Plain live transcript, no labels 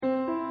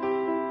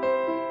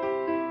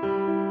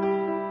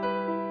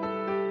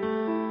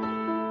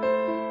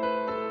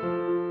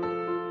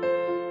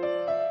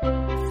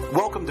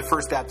Welcome to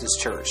First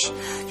Baptist Church.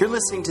 You're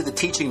listening to the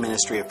teaching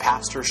ministry of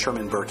Pastor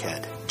Sherman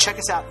Burkhead. Check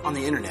us out on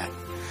the internet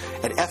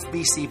at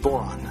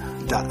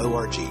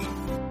fbcboron.org.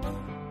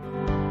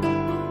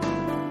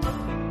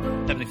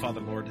 Heavenly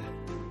Father, Lord,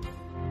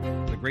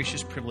 what a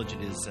gracious privilege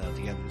it is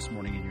to gather this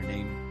morning in your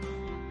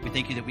name. We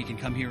thank you that we can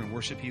come here and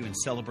worship you and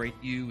celebrate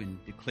you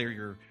and declare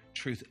your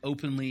truth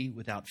openly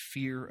without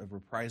fear of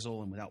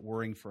reprisal and without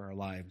worrying for our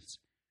lives.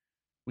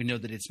 We know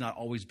that it's not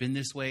always been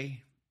this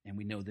way, and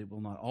we know that it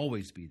will not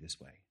always be this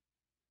way.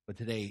 But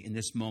today, in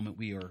this moment,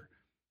 we are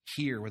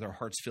here with our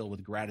hearts filled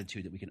with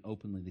gratitude that we can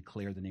openly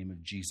declare the name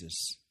of Jesus.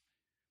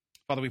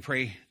 Father, we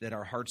pray that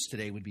our hearts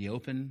today would be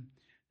open,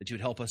 that you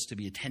would help us to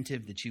be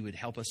attentive, that you would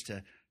help us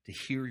to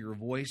hear your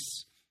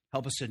voice,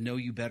 help us to know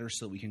you better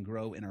so that we can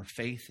grow in our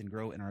faith and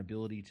grow in our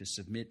ability to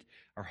submit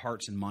our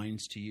hearts and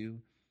minds to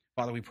you.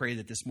 Father, we pray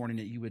that this morning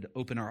that you would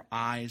open our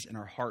eyes and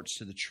our hearts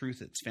to the truth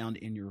that's found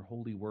in your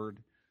holy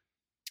word,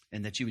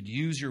 and that you would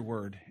use your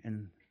word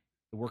and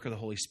the work of the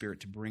Holy Spirit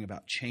to bring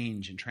about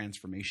change and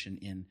transformation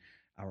in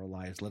our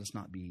lives. Let us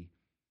not be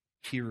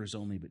hearers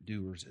only, but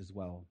doers as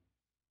well.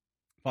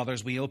 Father,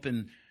 as we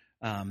approach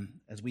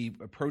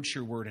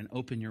your word and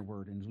open your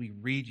word, and as we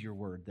read your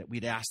word, that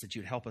we'd ask that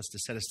you'd help us to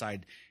set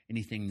aside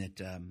anything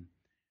that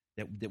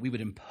we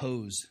would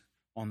impose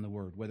on the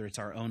word, whether it's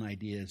our own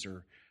ideas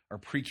or our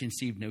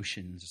preconceived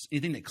notions,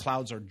 anything that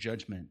clouds our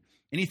judgment,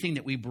 anything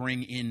that we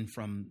bring in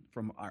from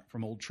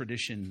old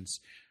traditions,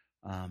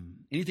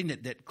 anything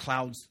that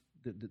clouds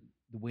the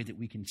way that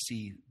we can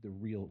see the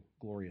real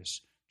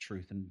glorious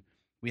truth. And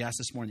we ask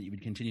this morning that you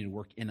would continue to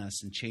work in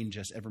us and change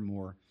us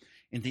evermore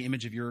in the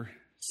image of your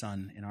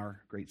Son and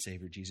our great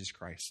Savior, Jesus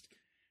Christ.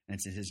 And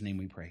it's in his name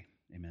we pray.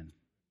 Amen.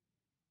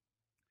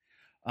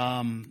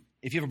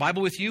 If you have a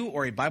Bible with you,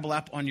 or a Bible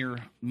app on your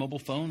mobile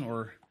phone,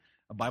 or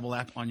a Bible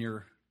app on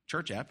your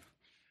church app,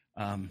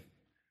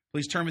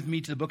 please turn with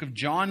me to the book of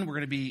John. We're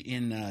going to be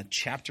in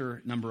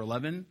chapter number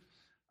 11.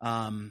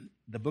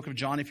 The book of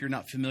John, if you're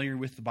not familiar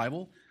with the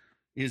Bible,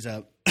 is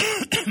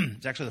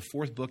it's actually the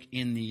fourth book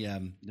in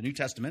the New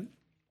Testament.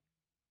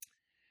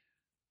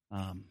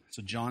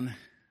 So John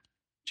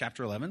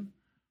chapter 11.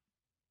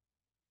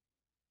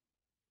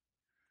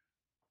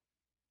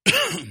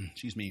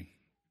 Excuse me.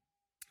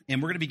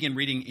 And we're going to begin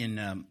reading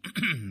in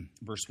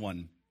verse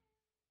 1.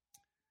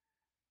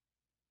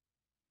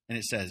 And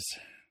it says,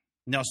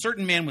 "Now a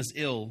certain man was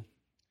ill,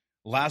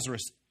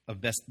 Lazarus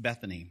of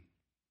Bethany,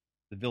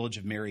 the village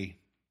of Mary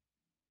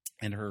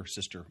and her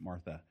sister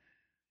Martha.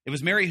 It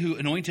was Mary who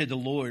anointed the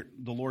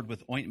Lord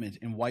with ointment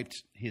and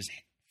wiped his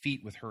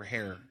feet with her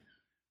hair,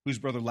 whose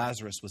brother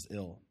Lazarus was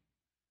ill.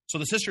 So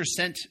the sisters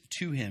sent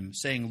to him,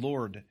 saying,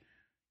 'Lord,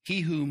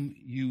 he whom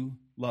you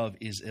love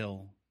is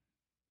ill.'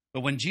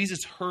 But when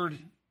Jesus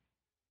heard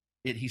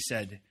it, he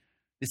said,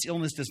 'This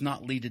illness does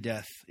not lead to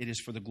death. It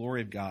is for the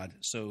glory of God,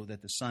 so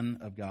that the Son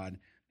of God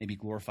may be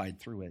glorified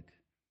through it.'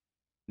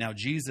 Now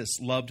Jesus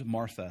loved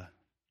Martha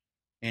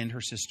and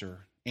her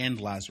sister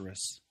and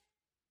Lazarus.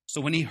 So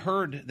when he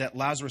heard that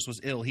Lazarus was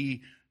ill,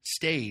 he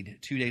stayed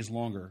 2 days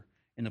longer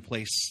in the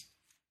place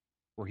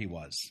where he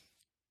was."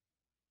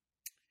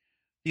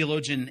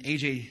 Theologian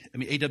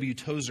A.W.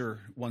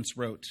 Tozer once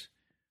wrote,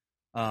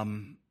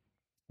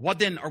 "What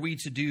then are we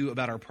to do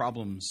about our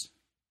problems?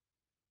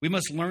 We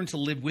must learn to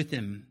live with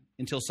them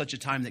until such a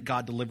time that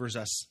God delivers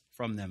us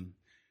from them.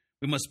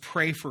 We must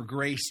pray for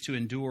grace to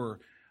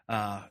endure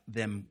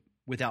them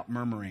without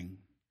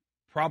murmuring.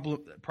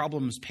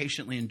 Problems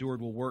patiently endured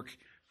will work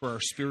for our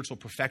spiritual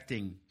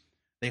perfecting.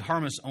 They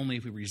harm us only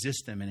if we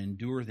resist them and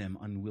endure them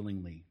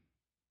unwillingly."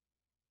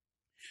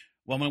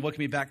 Well, I'm going to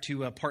welcome you back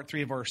to part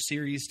 3 of our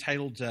series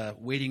titled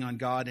Waiting on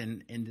God.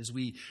 And as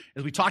we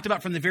talked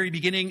about from the very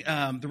beginning,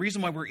 the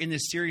reason why we're in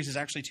this series is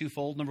actually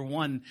twofold. Number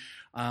one,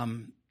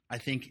 I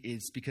think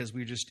it's because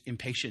we're just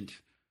impatient.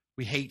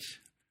 We hate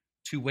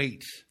to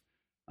wait.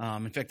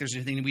 In fact, there's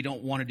anything that we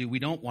don't want to do. We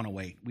don't want to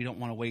wait. We don't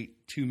want to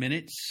wait 2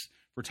 minutes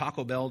for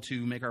Taco Bell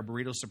to make our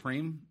burrito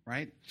supreme,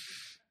 right?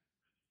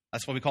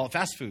 That's why we call it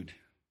fast food.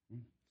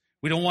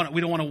 We don't want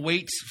to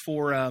wait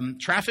for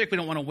traffic. We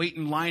don't want to wait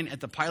in line at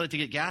the Pilot to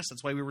get gas.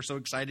 That's why we were so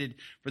excited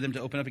for them to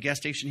open up a gas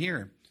station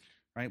here,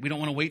 right? We don't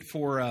want to wait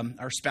for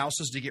our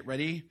spouses to get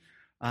ready.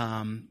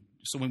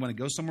 So we want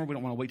to go somewhere. We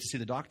don't want to wait to see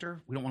the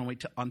doctor. We don't want to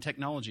wait on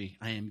technology.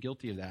 I am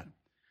guilty of that.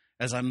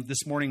 As I'm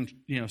this morning,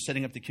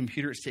 setting up the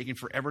computer, it's taking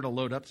forever to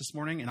load up this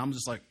morning, and I'm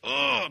just like,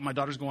 oh, my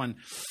daughter's going,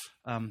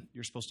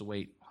 "You're supposed to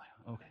wait."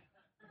 Okay.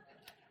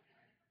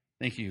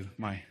 Thank you.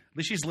 At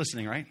least she's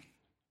listening, right?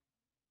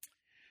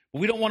 But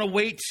we don't want to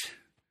wait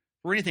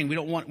for anything. We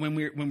don't want, when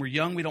we're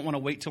young, we don't want to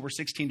wait till we're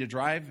 16 to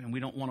drive, and we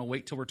don't want to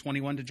wait till we're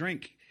 21 to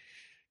drink.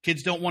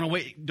 Kids don't want to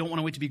wait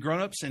to be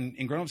grown-ups,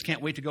 and grown-ups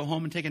can't wait to go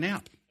home and take a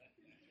nap.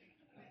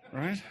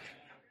 Right?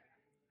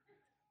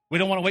 We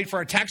don't want to wait for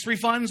our tax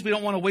refunds. We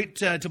don't want to wait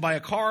to buy a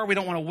car. We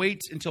don't want to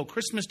wait until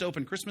Christmas to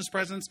open Christmas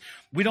presents.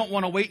 We don't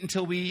want to wait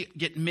until we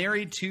get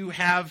married to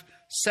have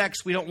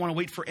sex. We don't want to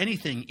wait for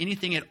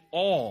anything at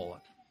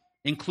all,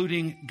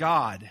 including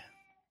God.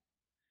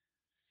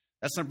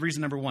 That's reason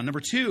number one. Number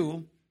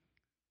two,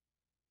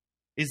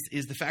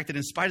 is the fact that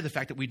in spite of the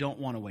fact that we don't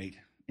want to wait,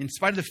 in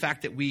spite of the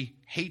fact that we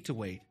hate to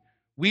wait,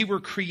 we were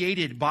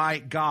created by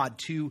God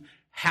to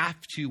have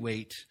to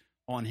wait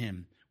on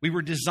him. We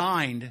were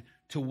designed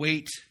to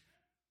wait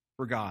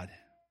for God.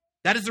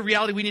 That is the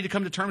reality we need to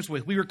come to terms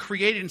with. We were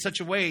created in such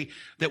a way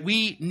that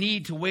we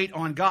need to wait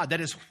on God.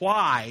 That is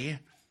why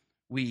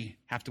we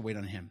have to wait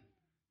on him.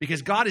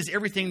 Because God is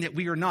everything that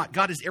we are not.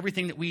 God is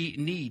everything that we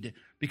need.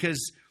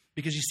 Because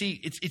you see,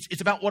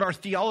 it's about what our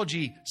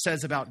theology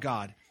says about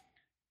God.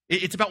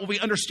 It's about what we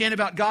understand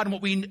about God and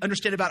what we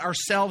understand about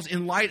ourselves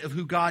in light of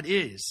who God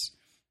is,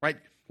 right?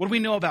 What do we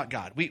know about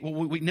God?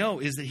 What we know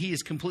is that he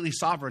is completely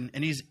sovereign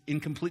and he's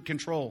in complete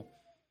control.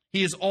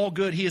 He is all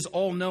good. He is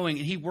all knowing,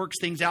 and he works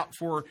things out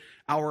for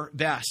our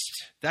best.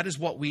 That is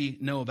what we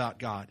know about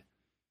God.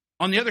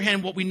 On the other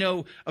hand, what we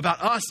know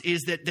about us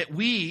is that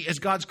we, as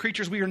God's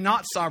creatures, we are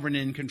not sovereign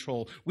and in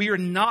control. We are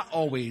not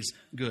always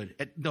good,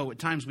 though at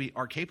times we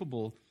are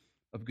capable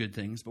of good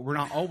things, but we're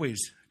not always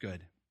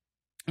good.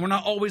 We're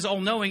not always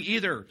all-knowing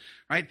either,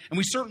 right? And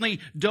we certainly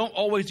don't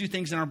always do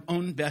things in our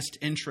own best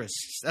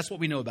interests. That's what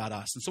we know about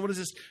us. And so what does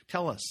this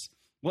tell us?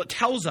 Well, it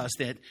tells us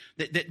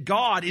that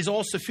God is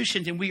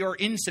all-sufficient and we are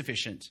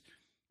insufficient,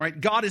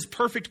 right? God is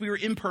perfect, we are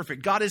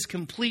imperfect. God is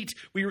complete,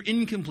 we are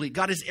incomplete.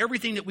 God is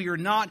everything that we are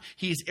not.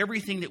 He is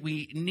everything that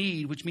we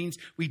need, which means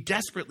we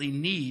desperately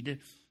need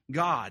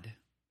God,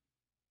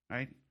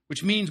 right?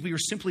 Which means we are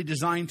simply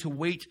designed to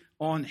wait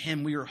on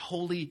him. We are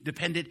wholly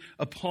dependent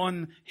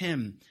upon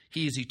him.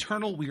 He is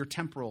eternal, we are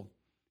temporal.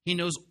 He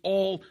knows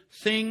all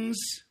things,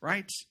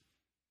 right?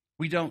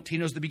 We don't. He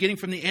knows the beginning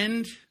from the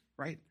end,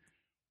 right?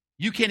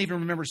 You can't even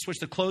remember to switch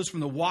the clothes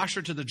from the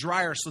washer to the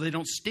dryer so they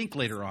don't stink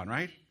later on,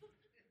 right?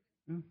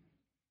 And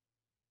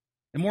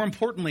more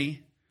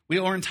importantly, we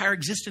owe our entire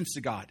existence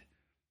to God,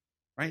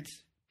 right?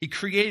 He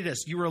created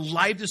us. You were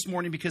alive this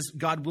morning because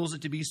God wills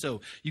it to be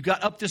so. You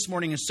got up this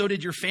morning and so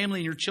did your family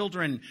and your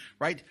children,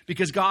 right?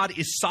 Because God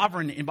is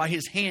sovereign and by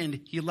his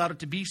hand, he allowed it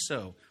to be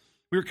so.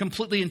 We are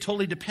completely and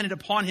totally dependent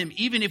upon him,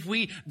 even if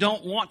we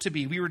don't want to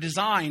be. We were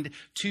designed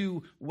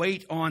to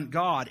wait on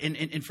God.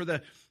 And for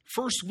the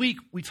first week,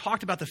 we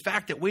talked about the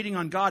fact that waiting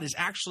on God is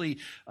actually,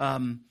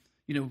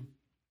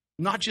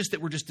 not just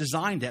that we're just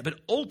designed that, but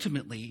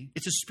ultimately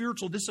it's a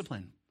spiritual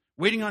discipline.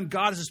 Waiting on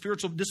God is a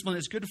spiritual discipline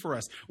that's good for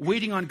us.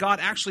 Waiting on God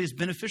actually is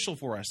beneficial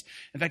for us.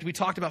 In fact, we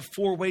talked about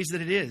 4 ways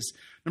that it is.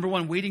 Number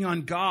 1, waiting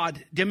on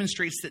God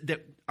demonstrates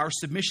that our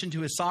submission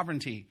to his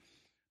sovereignty.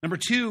 Number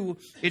 2,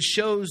 it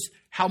shows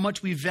how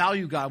much we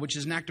value God, which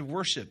is an act of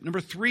worship.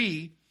 Number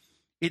 3,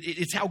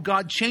 it's how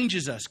God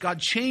changes us. God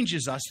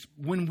changes us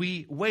when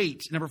we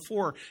wait. Number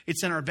 4,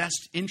 it's in our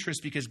best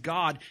interest because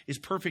God is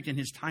perfect in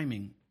his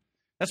timing.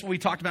 That's what we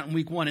talked about in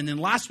week 1. And then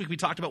last week we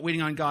talked about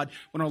waiting on God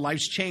when our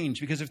lives change.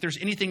 Because if there's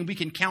anything we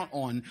can count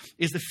on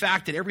is the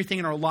fact that everything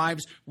in our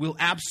lives will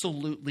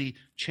absolutely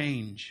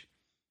change.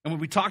 And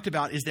what we talked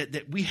about is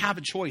that we have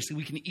a choice. That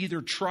we can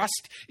either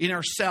trust in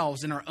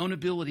ourselves, in our own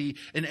ability,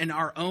 and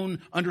our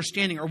own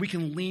understanding, or we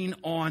can lean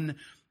on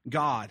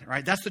God.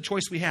 Right? That's the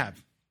choice we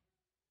have.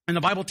 And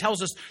the Bible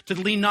tells us to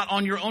lean not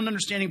on your own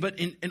understanding, but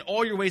in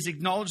all your ways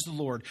acknowledge the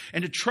Lord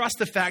and to trust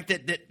the fact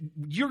that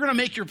you're going to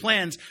make your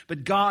plans,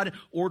 but God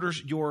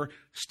orders your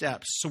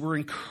steps. So we're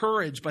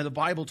encouraged by the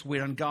Bible to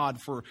wait on God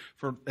for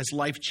as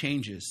life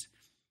changes.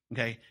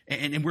 Okay,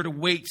 and we're to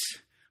wait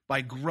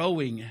by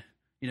growing,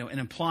 and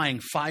applying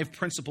 5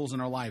 principles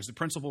in our lives. The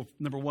principle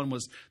number 1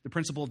 was the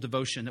principle of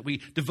devotion, that we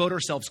devote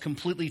ourselves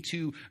completely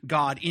to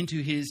God,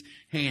 into his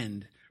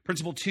hand.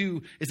 Principle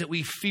 2 is that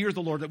we fear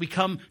the Lord, that we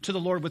come to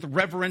the Lord with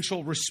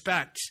reverential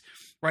respect,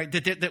 right?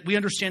 That we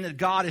understand that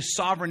God is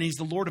sovereign, he's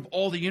the Lord of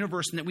all the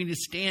universe, and that we need to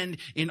stand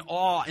in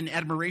awe and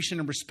admiration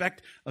and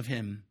respect of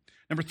him.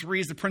 Number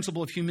 3 is the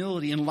principle of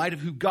humility. In light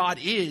of who God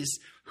is,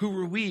 who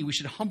are we? We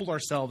should humble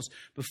ourselves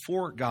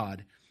before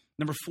God.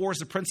 Number 4 is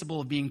the principle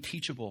of being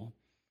teachable.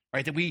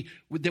 Right, that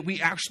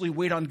we actually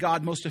wait on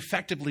God most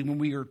effectively when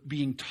we are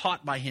being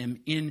taught by him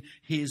in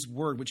his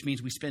word, which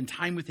means we spend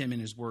time with him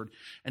in his word.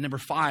 And number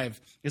 5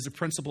 is the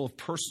principle of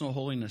personal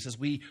holiness. As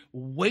we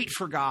wait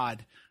for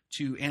God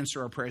to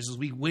answer our prayers, as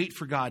we wait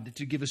for God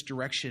to give us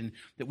direction,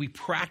 that we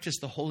practice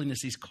the holiness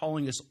he's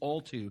calling us all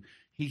to.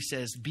 He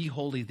says, be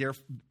holy,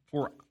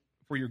 therefore,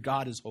 for your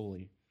God is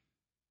holy.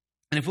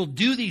 And if we'll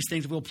do these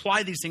things, if we'll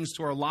apply these things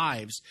to our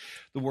lives,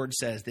 the word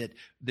says that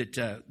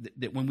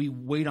when we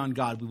wait on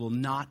God, we will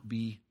not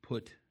be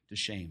put to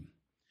shame.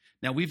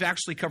 Now, we've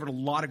actually covered a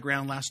lot of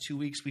ground last 2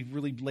 weeks. We've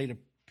really laid a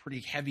pretty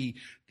heavy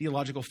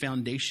theological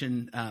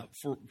foundation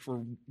for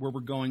where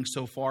we're going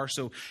so far.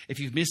 So if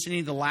you've missed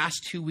any of the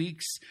last 2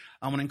 weeks,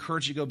 I want to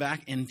encourage you to go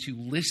back and to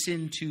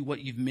listen to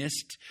what you've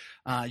missed.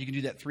 You can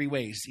do that 3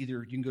 ways.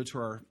 Either you can go to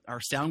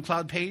our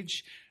SoundCloud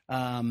page,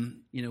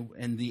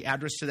 and the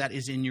address to that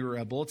is in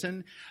your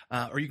bulletin.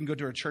 Or you can go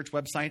to our church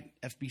website,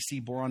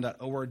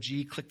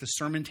 fbcboron.org, click the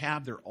sermon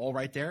tab. They're all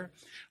right there.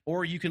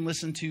 Or you can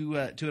listen to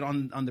it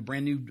on the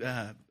brand new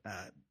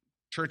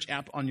church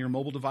app on your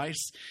mobile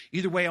device.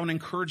 Either way, I want to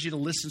encourage you to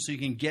listen so you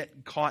can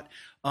get caught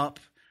up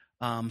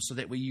so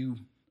that way you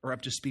are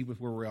up to speed with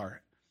where we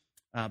are.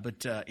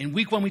 But in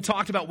week 1, we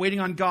talked about waiting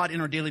on God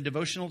in our daily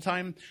devotional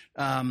time.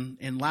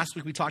 And last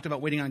week, we talked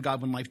about waiting on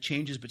God when life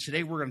changes. But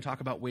today, we're going to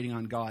talk about waiting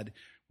on God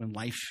when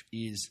life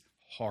is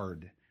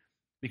hard.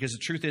 Because the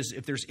truth is,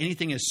 if there's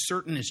anything as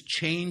certain as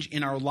change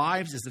in our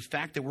lives, is the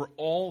fact that we're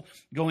all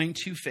going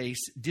to face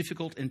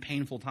difficult and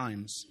painful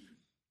times,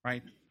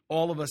 right?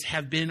 All of us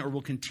have been or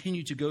will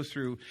continue to go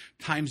through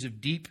times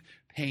of deep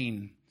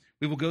pain.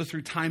 We will go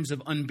through times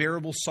of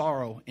unbearable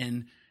sorrow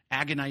and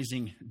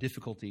agonizing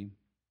difficulty.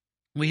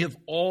 We have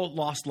all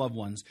lost loved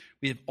ones.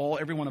 We have all,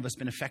 every one of us,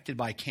 been affected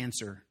by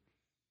cancer,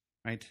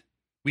 right?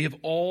 We have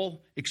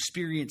all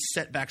experienced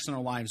setbacks in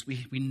our lives.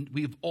 We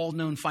have all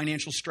known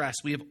financial stress.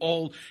 We have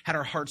all had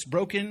our hearts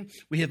broken.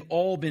 We have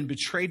all been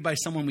betrayed by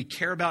someone we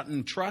care about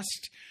and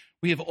trust.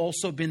 We have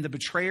also been the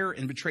betrayer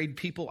and betrayed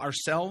people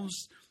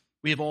ourselves.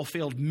 We have all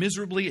failed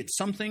miserably at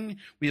something.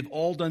 We have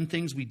all done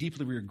things we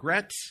deeply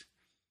regret.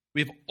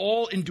 We have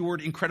all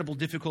endured incredible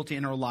difficulty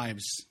in our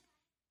lives.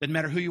 Doesn't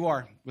matter who you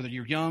are, whether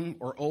you're young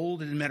or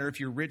old. It doesn't matter if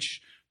you're rich,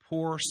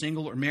 poor,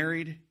 single, or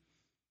married.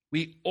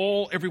 We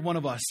all, every one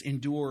of us,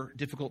 endure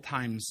difficult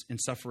times and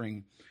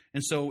suffering.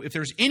 And so if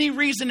there's any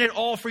reason at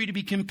all for you to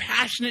be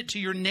compassionate to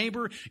your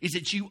neighbor, is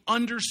that you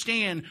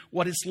understand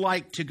what it's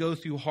like to go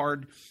through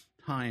hard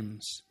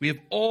times. We have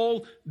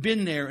all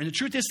been there. And the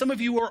truth is, some of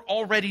you are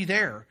already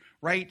there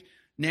right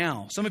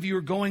now. Some of you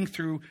are going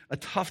through a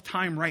tough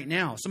time right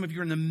now. Some of you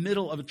are in the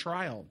middle of a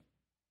trial.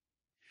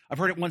 I've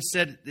heard it once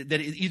said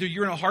that either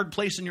you're in a hard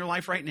place in your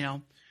life right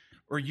now,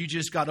 or you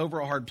just got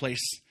over a hard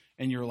place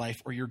in your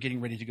life, or you're getting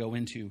ready to go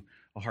into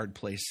a hard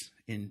place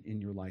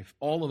in your life.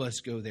 All of us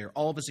go there.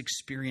 All of us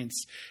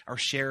experience our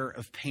share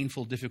of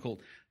painful,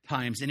 difficult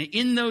times. And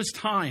in those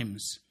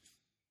times,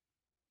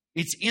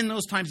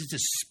 it's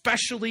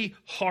especially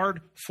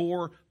hard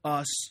for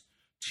us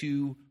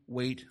to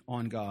wait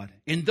on God.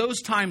 In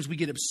those times, we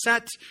get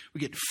upset,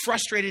 we get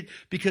frustrated,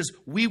 because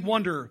we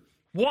wonder,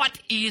 what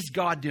is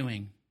God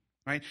doing?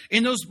 Right?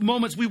 In those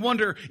moments, we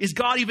wonder, is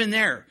God even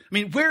there? I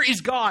mean, where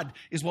is God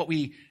is what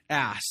we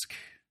ask.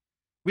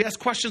 We ask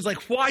questions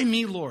like, why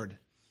me, Lord?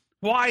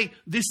 Why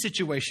this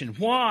situation?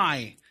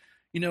 Why?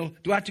 Do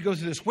I have to go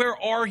through this?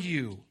 Where are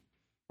you?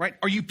 Right?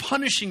 Are you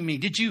punishing me?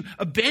 Did you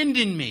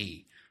abandon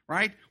me?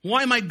 Right?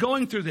 Why am I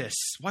going through this?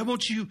 Why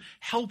won't you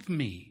help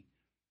me?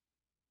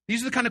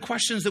 These are the kind of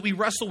questions that we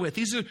wrestle with.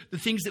 These are the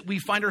things that we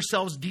find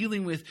ourselves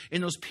dealing with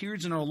in those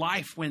periods in our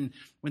life when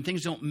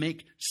things don't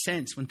make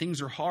sense, when things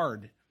are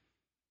hard.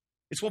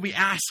 It's what we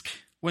ask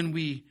when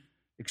we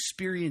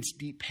experience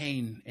deep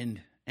pain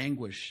and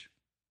anguish.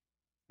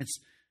 It's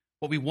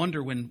what we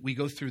wonder when we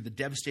go through the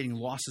devastating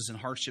losses and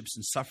hardships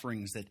and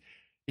sufferings that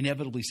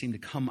inevitably seem to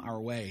come our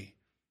way.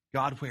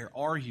 God, where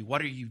are you?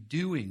 What are you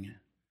doing?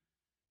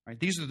 Right?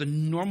 These are the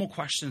normal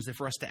questions that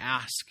for us to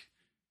ask,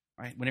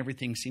 right, when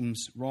everything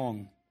seems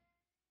wrong.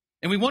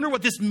 And we wonder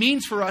what this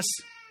means for us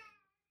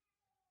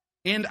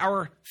and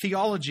our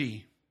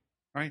theology,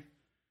 right?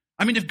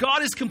 I mean, if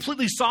God is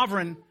completely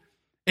sovereign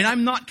and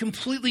I'm not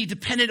completely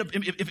dependent,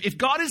 if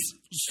God is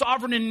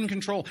sovereign and in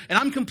control and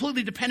I'm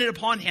completely dependent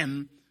upon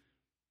him,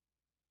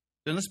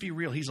 then let's be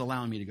real, he's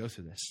allowing me to go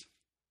through this.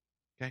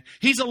 Okay?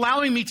 He's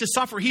allowing me to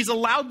suffer. He's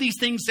allowed these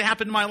things to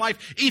happen in my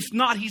life. If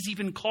not, he's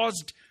even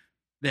caused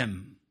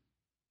them.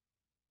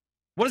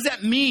 What does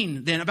that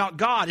mean then about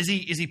God? Is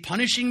he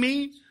punishing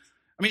me?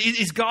 I mean,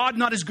 is God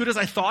not as good as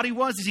I thought he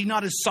was? Is he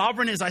not as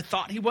sovereign as I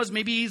thought he was?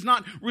 Maybe he's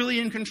not really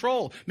in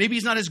control. Maybe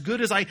he's not as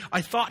good as I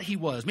thought he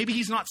was. Maybe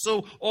he's not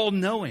so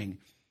all-knowing.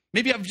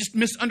 Maybe I've just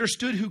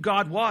misunderstood who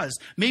God was.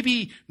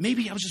 Maybe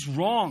I was just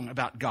wrong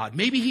about God.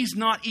 Maybe he's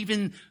not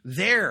even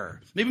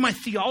there. Maybe my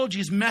theology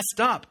is messed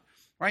up,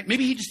 right?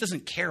 Maybe he just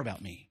doesn't care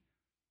about me.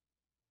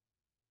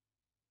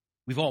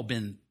 We've all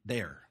been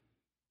there.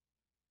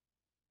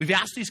 We've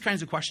asked these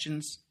kinds of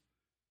questions,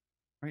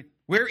 right?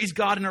 Where is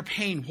God in our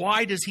pain?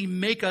 Why does he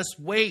make us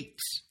wait?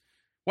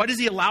 Why does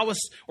he allow us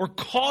or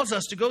cause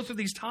us to go through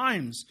these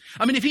times?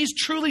 I mean, if he's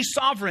truly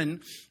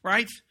sovereign,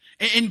 right,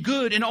 and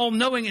good and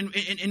all-knowing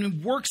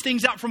and works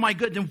things out for my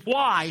good, then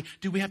why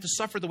do we have to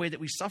suffer the way that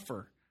we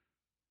suffer?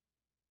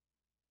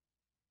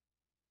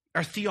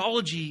 Our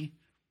theology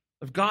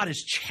of God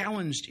is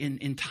challenged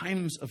in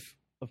times of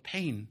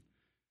pain.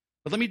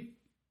 But let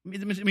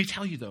me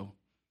tell you, though,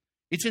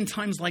 it's in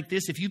times like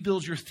this, if you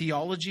build your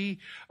theology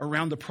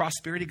around the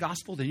prosperity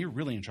gospel, then you're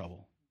really in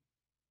trouble.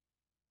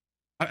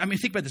 I mean,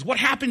 think about this. What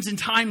happens in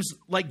times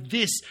like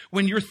this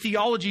when your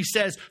theology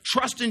says,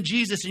 trust in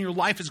Jesus and your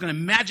life is going to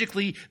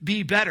magically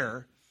be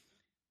better,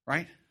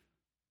 right?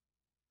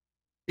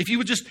 If you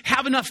would just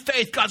have enough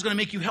faith, God's going to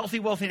make you healthy,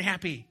 wealthy, and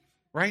happy,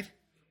 right?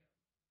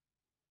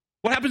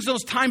 What happens in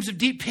those times of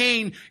deep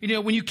pain,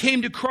 when you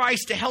came to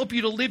Christ to help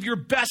you to live your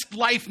best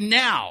life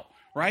now?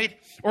 Right?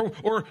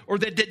 Or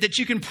that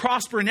you can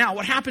prosper now.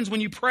 What happens when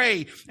you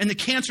pray and the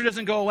cancer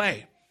doesn't go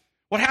away?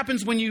 What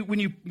happens when you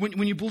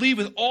believe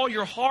with all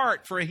your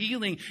heart for a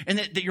healing and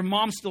that your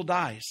mom still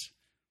dies?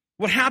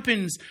 What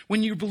happens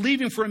when you're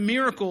believing for a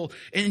miracle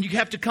and you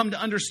have to come to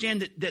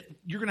understand that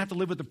you're going to have to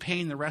live with the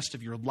pain the rest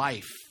of your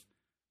life?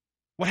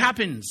 What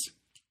happens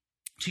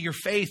to your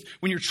faith,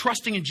 when you're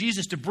trusting in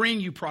Jesus to bring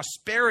you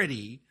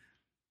prosperity,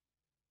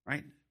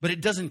 right? But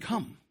it doesn't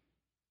come.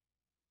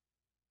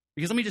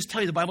 Because let me just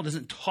tell you, the Bible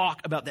doesn't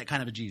talk about that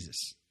kind of a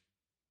Jesus.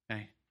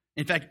 Okay?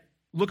 In fact,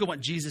 look at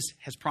what Jesus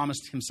has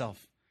promised himself.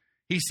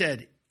 He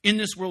said, in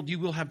this world you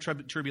will have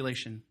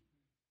tribulation.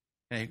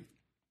 Okay?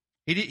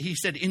 He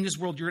said, in this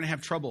world you're going to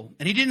have trouble.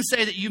 And he didn't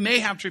say that you may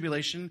have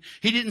tribulation.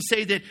 He didn't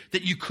say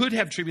that you could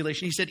have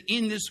tribulation. He said,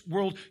 in this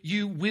world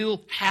you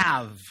will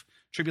have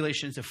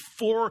tribulation. It's a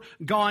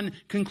foregone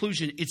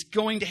conclusion. It's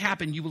going to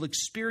happen. You will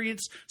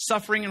experience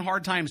suffering and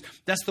hard times.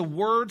 That's the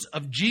words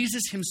of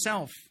Jesus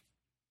himself.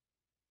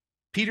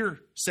 Peter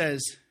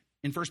says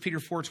in 1 Peter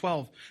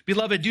 4:12,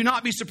 beloved, do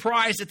not be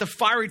surprised at the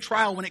fiery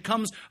trial when it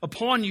comes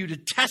upon you to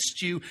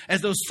test you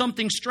as though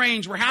something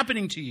strange were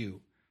happening to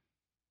you.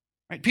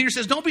 Right? Peter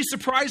says, don't be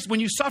surprised when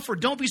you suffer.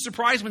 Don't be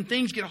surprised when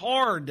things get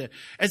hard,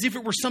 as if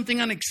it were something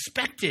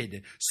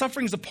unexpected.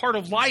 Suffering is a part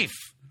of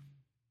life.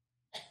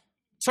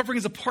 Suffering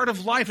is a part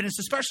of life, and it's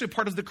especially a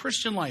part of the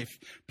Christian life.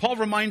 Paul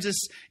reminds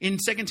us in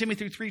 2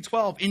 Timothy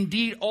 3:12,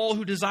 indeed, all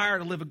who desire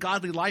to live a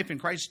godly life in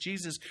Christ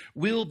Jesus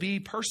will be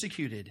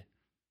persecuted.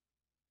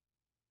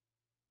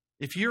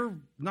 If you're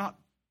not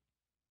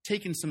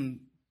taking some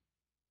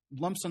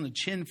lumps on the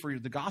chin for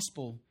the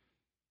gospel,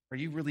 are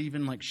you really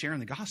even sharing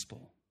the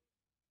gospel?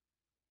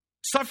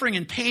 Suffering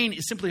and pain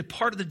is simply a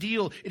part of the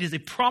deal. It is a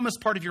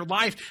promised part of your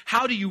life.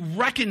 How do you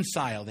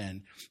reconcile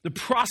then the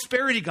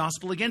prosperity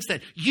gospel against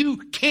that? You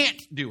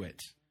can't do it.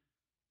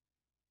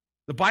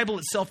 The Bible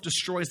itself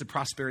destroys the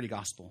prosperity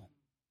gospel.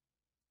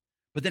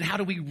 But then how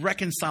do we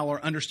reconcile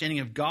our understanding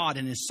of God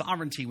and his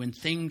sovereignty when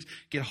things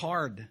get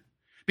hard?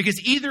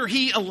 Because either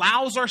he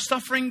allows our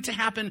suffering to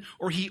happen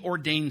or he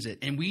ordains it.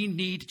 And we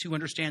need to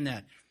understand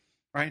that,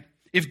 right?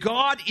 If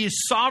God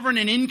is sovereign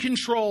and in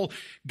control,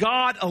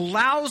 God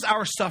allows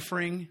our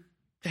suffering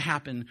to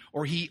happen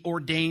or he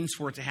ordains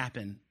for it to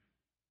happen.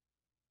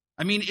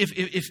 I mean,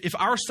 if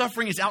our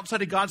suffering is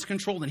outside of God's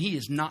control, then he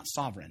is not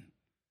sovereign.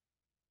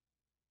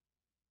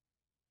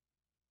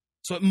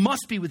 So it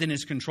must be within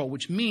his control,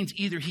 which means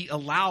either he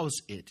allows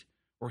it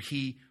or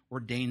he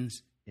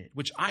ordains it,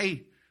 which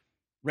I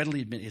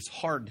readily admit is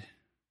hard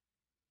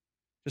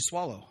to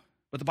swallow.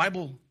 But the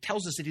Bible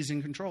tells us that he's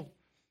in control.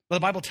 But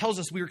the Bible tells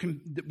us we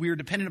are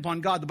dependent upon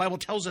God. The Bible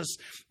tells us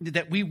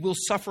that we will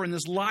suffer in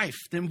this life.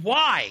 Then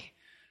why?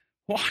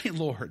 Why,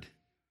 Lord?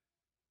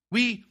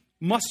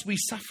 Must we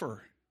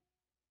suffer?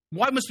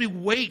 Why must we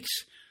wait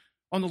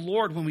on the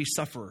Lord when we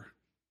suffer?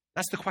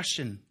 That's the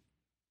question.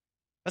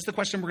 That's the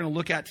question we're going to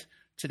look at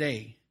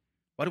today.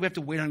 Why do we have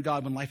to wait on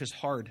God when life is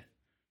hard?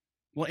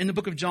 Well, in the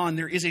book of John,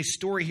 there is a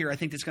story here, I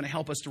think, that's going to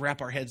help us to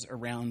wrap our heads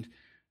around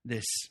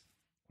this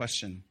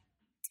question.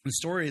 The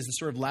story is the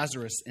story of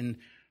Lazarus. And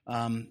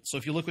so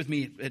if you look with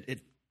me at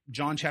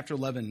John chapter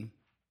 11,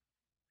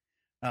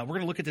 we're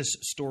going to look at this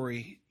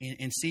story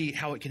and see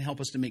how it can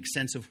help us to make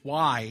sense of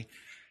why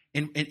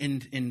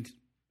and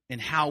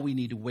how we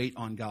need to wait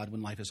on God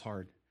when life is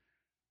hard.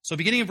 So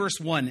beginning in verse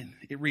 1,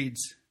 it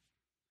reads,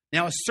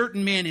 now a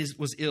certain man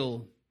was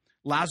ill,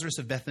 Lazarus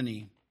of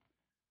Bethany,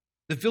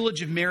 the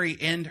village of Mary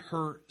and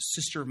her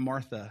sister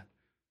Martha.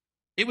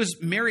 It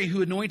was Mary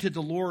who anointed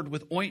the Lord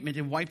with ointment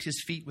and wiped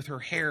his feet with her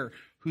hair,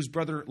 whose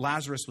brother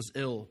Lazarus was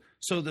ill.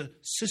 So the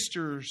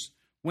sisters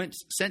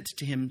sent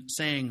to him,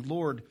 saying,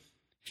 Lord,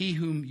 he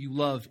whom you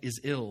love is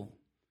ill.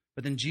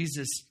 But then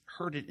Jesus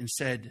heard it and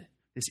said,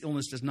 this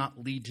illness does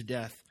not lead to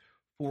death,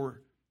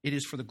 for it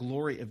is for the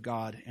glory of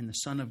God, and the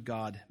Son of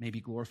God may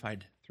be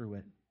glorified through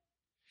it.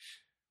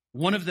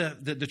 One of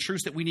the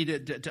truths that we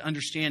need to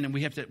understand, and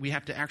we have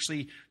to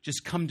actually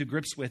just come to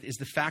grips with, is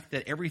the fact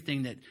that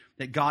everything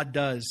that God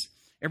does,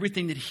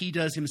 everything that he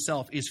does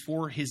himself, is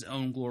for his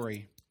own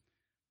glory.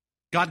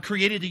 God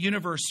created the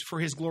universe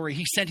for his glory.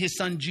 He sent his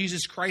son,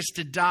 Jesus Christ,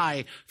 to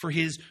die for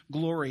his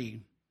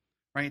glory.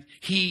 Right?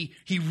 He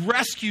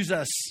rescues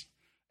us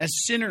as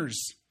sinners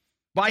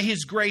by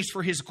his grace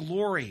for his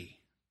glory.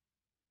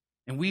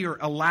 And we are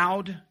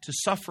allowed to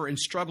suffer and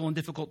struggle in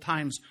difficult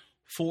times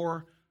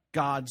for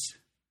God's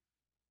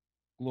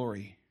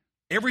glory.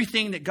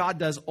 Everything that God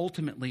does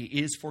ultimately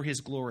is for his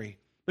glory.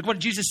 Look what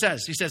Jesus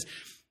says. He says,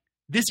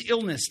 this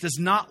illness does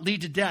not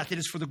lead to death. It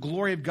is for the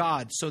glory of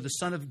God, so the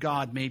Son of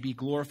God may be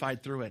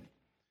glorified through it.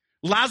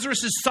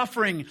 Lazarus'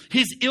 suffering,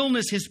 his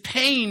illness, his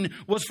pain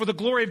was for the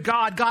glory of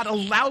God. God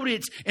allowed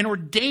it and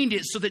ordained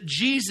it so that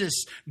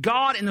Jesus,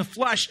 God in the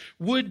flesh,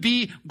 would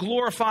be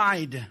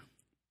glorified.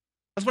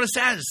 That's what it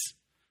says.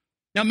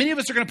 Now, many of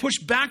us are going to push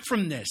back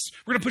from this.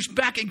 We're going to push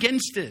back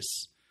against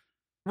this.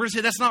 We're going to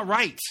say, that's not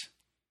right.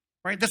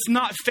 Right? That's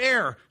not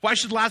fair. Why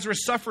should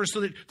Lazarus suffer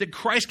so that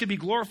Christ can be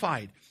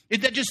glorified?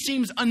 That just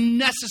seems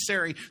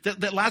unnecessary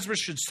that Lazarus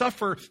should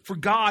suffer for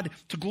God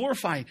to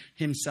glorify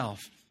himself.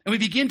 And we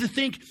begin to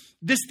think,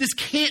 this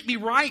can't be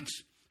right.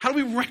 How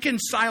do we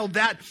reconcile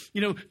that,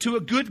 to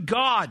a good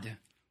God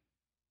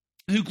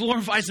who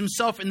glorifies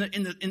himself in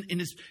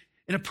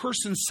a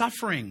person's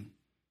suffering?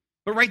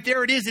 But right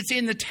there it is. It's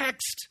in the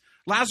text.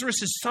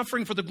 Lazarus is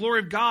suffering for the glory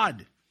of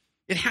God.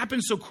 It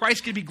happens so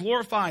Christ can be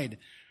glorified.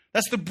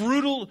 That's the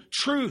brutal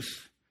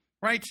truth.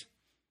 right?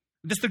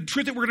 That's the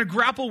truth that we're going to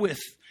grapple with,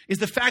 is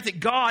the fact that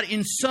God,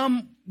 in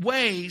some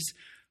ways,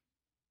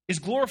 is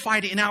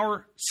glorified in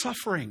our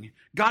suffering.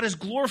 God is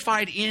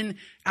glorified in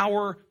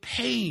our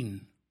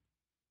pain.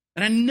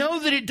 And I know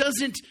that it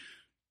doesn't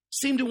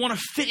seem to want to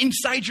fit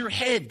inside your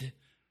head,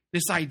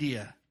 this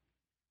idea.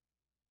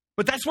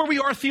 But that's where we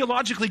are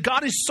theologically.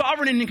 God is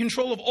sovereign and in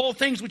control of all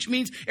things, which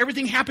means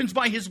everything happens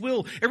by his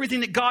will. Everything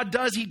that God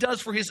does, he does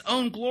for his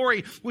own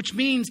glory, which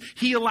means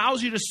he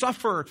allows you to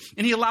suffer,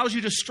 and he allows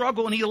you to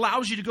struggle, and he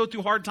allows you to go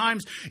through hard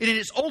times. And it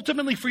is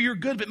ultimately for your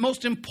good, but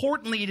most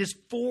importantly, it is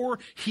for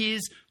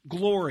his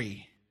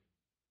glory.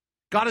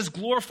 God is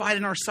glorified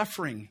in our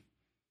suffering.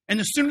 And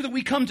the sooner that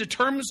we come to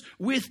terms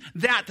with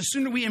that, the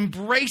sooner we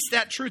embrace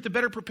that truth, the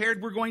better prepared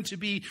we're going to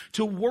be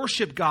to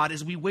worship God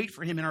as we wait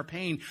for him in our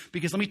pain.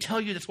 Because let me tell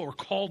you, that's what we're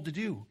called to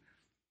do.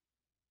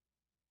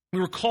 We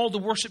were called to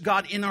worship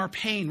God in our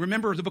pain.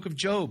 Remember the book of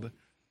Job,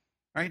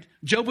 right?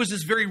 Job was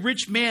this very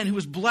rich man who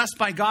was blessed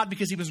by God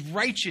because he was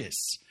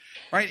righteous,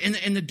 right?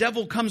 And the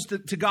devil comes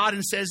to God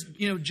and says,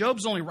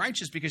 Job's only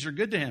righteous because you're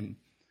good to him,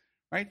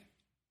 right?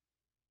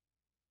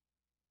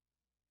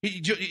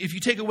 If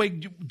you take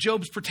away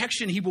Job's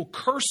protection, he will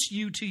curse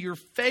you to your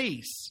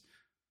face.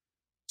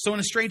 So in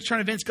a strange turn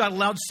of events, God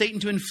allowed Satan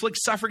to inflict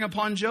suffering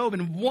upon Job.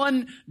 And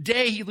one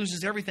day he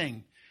loses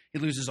everything. He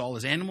loses all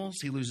his animals.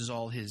 He loses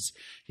all his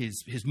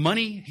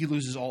money. He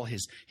loses all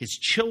his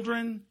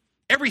children.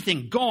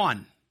 Everything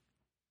gone.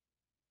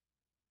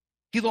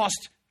 He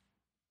lost,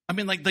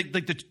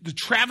 the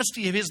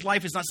travesty of his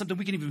life is not something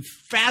we can even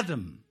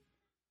fathom.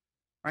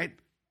 Right?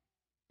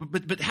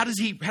 But how does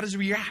he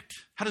react?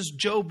 How does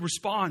Job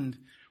respond?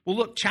 Well,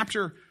 look,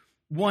 chapter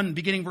 1,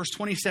 beginning verse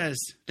 20 says,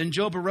 Then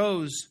Job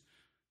arose,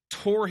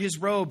 tore his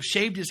robe,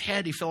 shaved his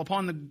head. He fell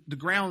upon the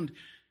ground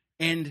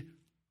and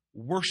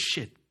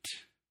worshipped.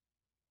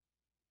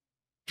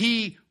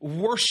 He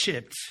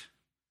worshipped.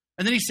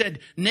 And then he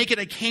said, Naked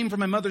I came from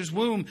my mother's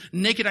womb.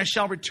 Naked I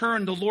shall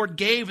return. The Lord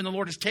gave and the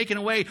Lord has taken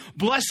away.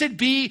 Blessed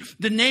be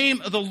the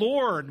name of the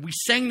Lord. We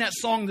sang that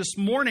song this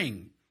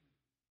morning.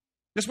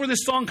 That's where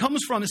this song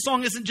comes from. This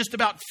song isn't just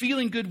about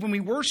feeling good when we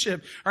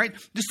worship, all right?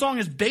 This song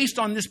is based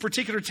on this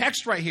particular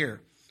text right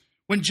here.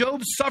 When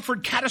Job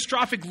suffered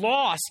catastrophic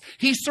loss,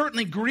 he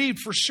certainly grieved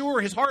for sure.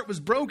 His heart was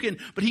broken,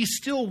 but he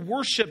still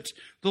worshiped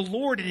the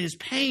Lord in his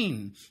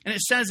pain. And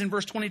it says in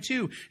verse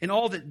 22, in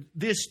all that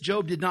this,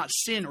 Job did not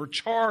sin or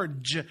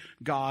charge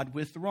God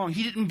with the wrong.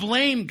 He didn't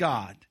blame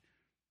God.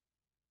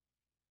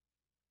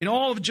 In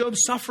all of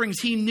Job's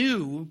sufferings, he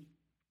knew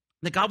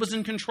that God was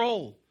in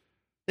control.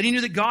 That he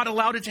knew that God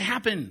allowed it to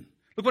happen.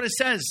 Look what it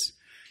says.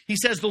 He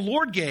says, the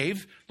Lord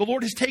gave, the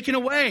Lord has taken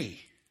away.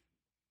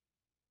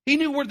 He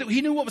knew what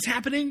was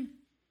happening.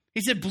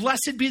 He said,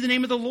 blessed be the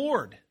name of the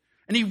Lord.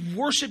 And he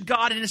worshiped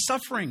God in his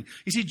suffering.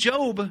 You see,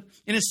 Job,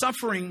 in his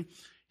suffering,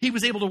 he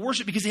was able to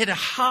worship because he had a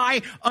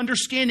high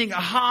understanding, a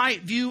high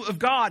view of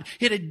God.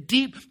 He had a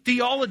deep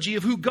theology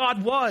of who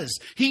God was.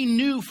 He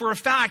knew for a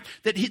fact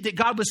that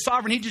God was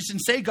sovereign. He just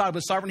didn't say God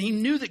was sovereign. He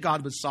knew that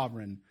God was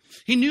sovereign.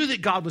 He knew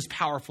that God was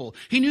powerful.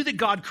 He knew that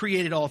God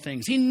created all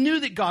things. He knew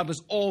that God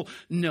was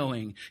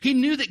all-knowing. He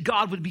knew that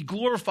God would be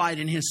glorified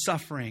in his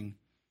suffering.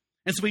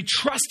 And so he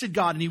trusted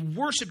God and he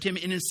worshiped him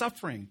in his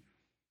suffering.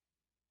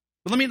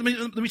 But let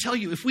me tell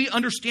you, if we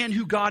understand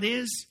who God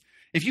is,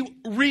 if you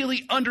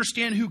really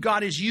understand who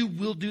God is, you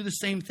will do the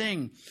same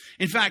thing.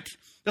 In fact,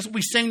 that's what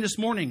we sang this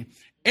morning.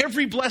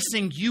 Every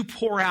blessing you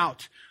pour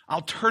out,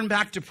 I'll turn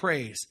back to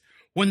praise.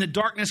 When the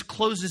darkness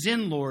closes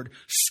in, Lord,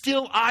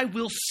 still I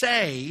will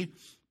say,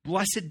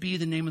 blessed be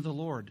the name of the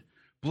Lord.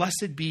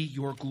 Blessed be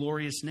your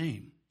glorious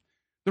name.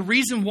 The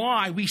reason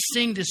why we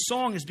sing this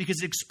song is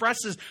because it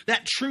expresses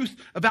that truth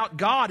about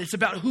God. It's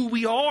about who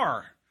we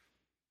are.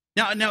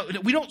 Now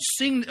we don't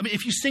sing.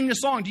 If you sing the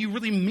song, do you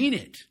really mean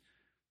it?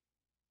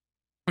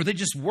 Or are they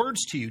just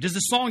words to you? Does the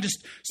song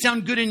just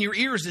sound good in your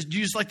ears? Do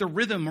you just like the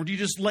rhythm, or do you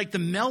just like the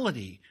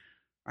melody?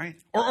 Right?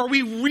 Or are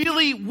we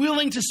really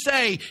willing to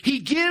say, he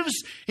gives,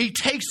 he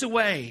takes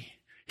away.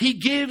 He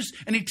gives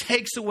and he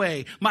takes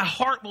away. My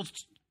heart will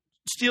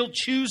still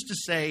choose to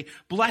say,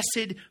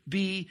 blessed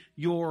be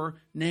your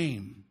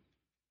name.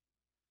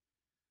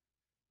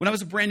 When I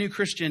was a brand new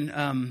Christian,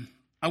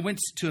 I went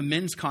to a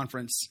men's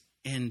conference,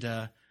 and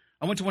I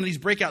went to one of these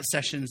breakout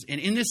sessions.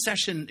 And in this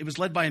session, it was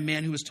led by a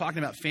man who was talking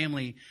about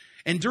family.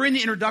 And during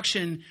the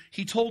introduction,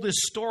 he told this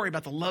story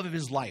about the love of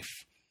his life.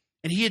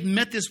 And he had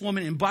met this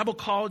woman in Bible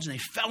college, and they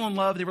fell in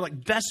love. They were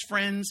like best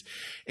friends,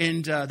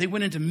 and they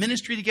went into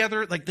ministry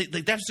together.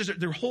 That's just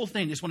their whole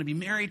thing. They just want to be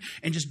married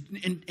and just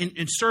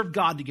and serve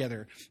God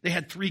together. They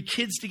had 3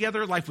 kids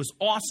together. Life was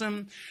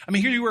awesome. I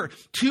mean, here you were,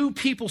 2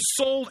 people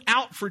sold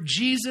out for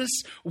Jesus,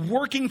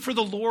 working for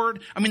the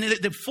Lord. I mean,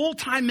 the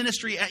full-time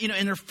ministry,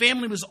 and their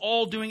family was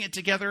all doing it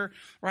together,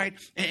 right?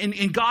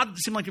 And God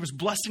seemed like it was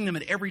blessing them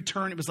at every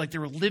turn. It was like they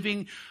were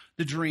living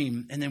the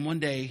dream. And then one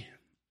day,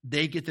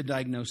 they get the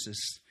diagnosis.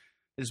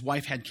 His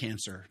wife had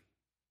cancer,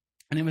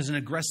 and it was an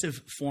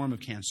aggressive form of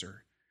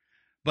cancer.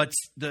 But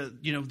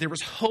there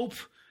was hope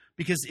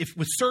Because if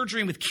with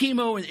surgery and with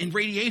chemo and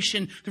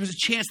radiation, there was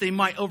a chance they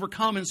might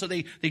overcome. And so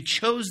they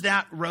chose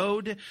that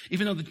road,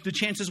 even though the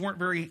chances weren't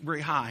very,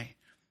 very high.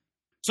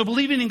 So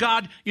believing in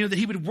God, that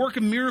he would work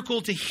a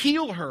miracle to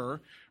heal her,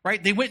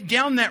 right? They went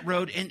down that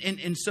road.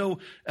 And so,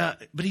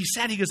 but he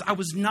said, he goes, I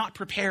was not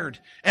prepared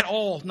at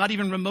all, not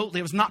even remotely.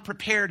 I was not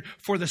prepared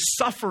for the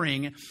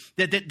suffering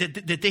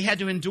that they had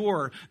to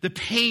endure, the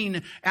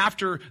pain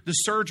after the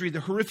surgery,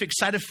 the horrific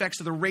side effects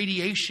of the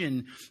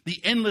radiation,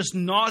 the endless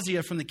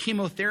nausea from the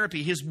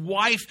chemotherapy. His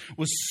wife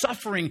was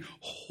suffering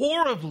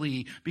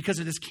horribly because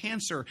of this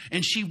cancer,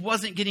 and she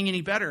wasn't getting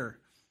any better.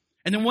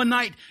 And then one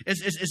night, as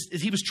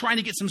he was trying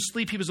to get some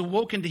sleep, he was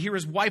awoken to hear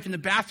his wife in the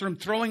bathroom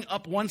throwing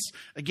up once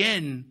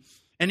again.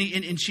 And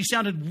she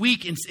sounded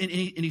weak, and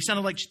he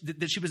sounded like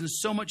that she was in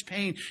so much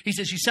pain. He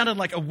said, she sounded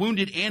like a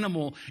wounded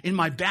animal in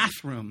my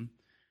bathroom. And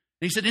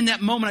he said, in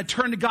that moment, I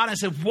turned to God and I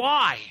said,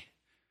 why?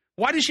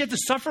 Why does she have to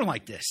suffer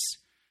like this?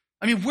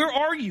 I mean, where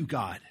are you,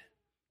 God?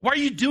 Why are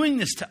you doing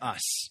this to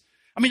us?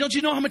 I mean, don't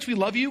you know how much we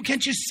love you?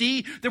 Can't you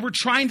see that we're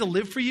trying to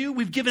live for you?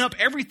 We've given up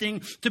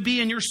everything to be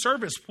in your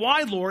service.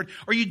 Why, Lord,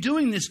 are you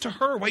doing this to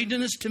her? Why are you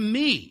doing this to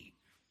me?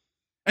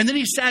 And then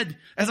he said,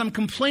 as I'm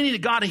complaining to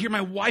God, I hear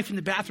my wife in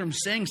the bathroom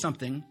saying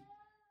something.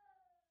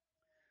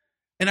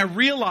 And I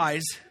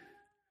realize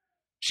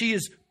she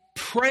is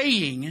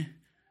praying.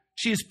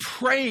 She is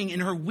praying in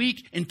her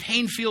weak and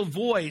pain-filled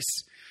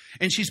voice.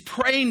 And she's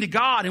praying to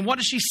God. And what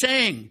is she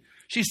saying?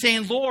 She's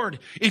saying, Lord,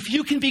 if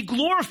you can be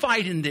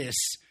glorified in this,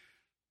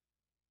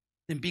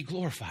 then be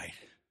glorified.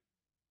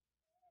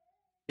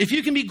 If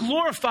you can be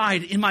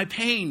glorified in my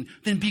pain,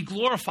 then be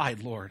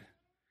glorified, Lord.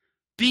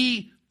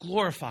 Be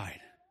glorified.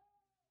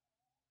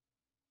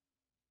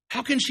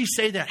 How can she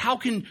say that? How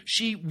can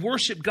she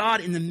worship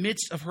God in the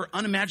midst of her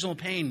unimaginable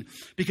pain?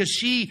 Because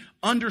she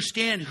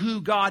understands who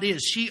God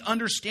is. She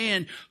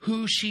understands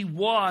who she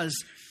was,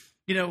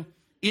 in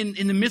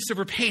the midst of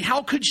her pain.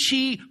 How could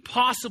she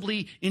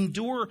possibly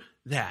endure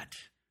that?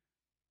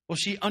 Well,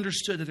 she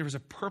understood that there was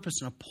a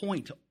purpose and a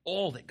point to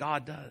all that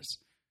God does.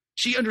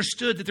 She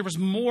understood that there was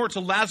more to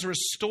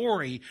Lazarus'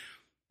 story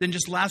than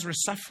just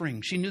Lazarus'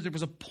 suffering. She knew there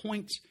was a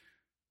point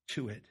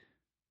to it.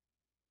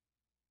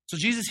 So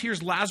Jesus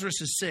hears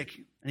Lazarus is sick,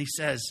 and he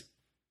says,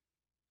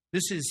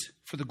 this is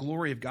for the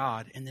glory of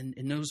God. And then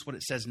notice what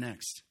it says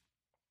next.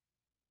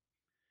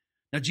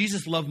 Now,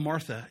 Jesus loved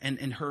Martha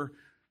and her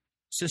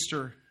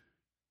sister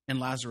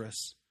and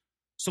Lazarus.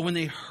 So when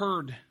they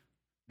heard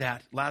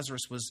that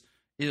Lazarus was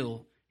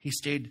ill, he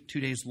stayed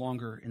 2 days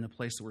longer in the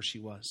place where she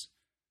was.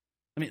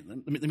 Let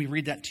me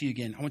read that to you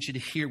again. I want you to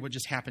hear what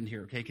just happened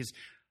here, okay? Because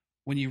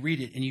when you read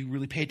it and you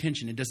really pay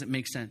attention, it doesn't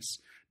make sense.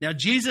 Now,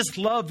 Jesus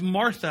loved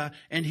Martha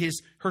and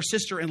her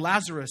sister and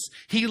Lazarus.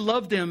 He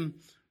loved them,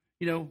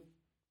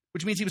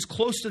 which means he was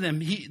close to them.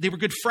 They were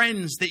good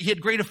friends. That he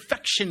had great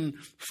affection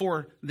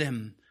for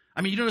them.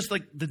 I mean, you notice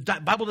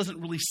the Bible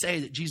doesn't really say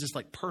that Jesus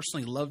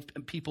personally loved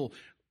people.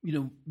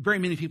 Very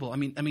many people. I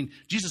mean,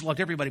 Jesus loved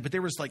everybody, but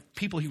there was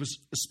people he was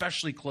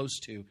especially close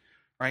to,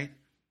 right?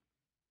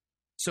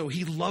 So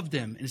he loved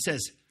them, and it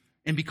says,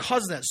 and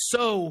because of that,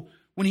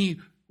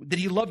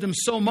 he loved them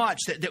so much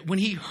that when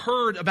he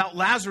heard about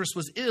Lazarus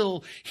was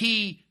ill,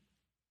 he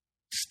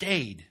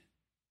stayed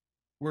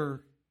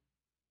where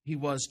he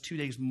was 2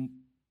 days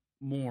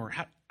more.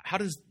 How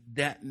does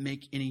that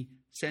make any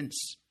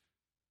sense?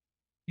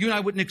 You and I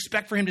wouldn't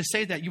expect for him to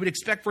say that. You would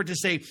expect for it to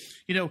say,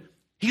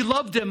 he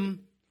loved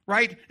them.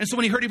 Right? And so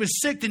when he heard he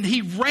was sick, then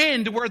he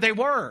ran to where they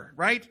were,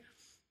 right?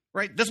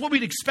 Right? That's what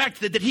we'd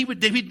expect, that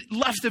he'd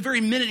left the very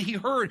minute he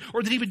heard,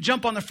 or that he would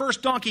jump on the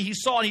first donkey he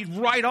saw and he'd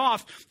ride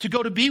off to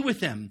go to be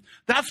with them.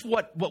 That's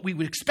what we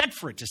would expect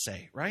for it to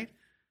say, right?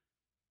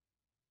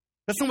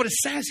 That's not what it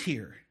says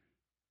here.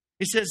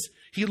 It says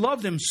he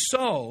loved them,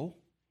 so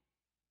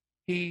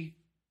he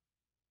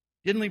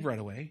didn't leave right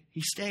away.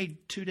 He stayed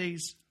 2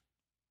 days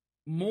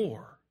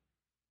more.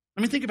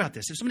 I mean, think about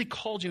this. If somebody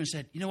called you and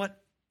said, you know what?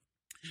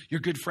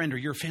 Your good friend or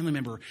your family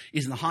member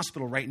is in the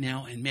hospital right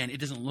now, and man, it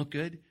doesn't look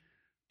good.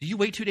 Do you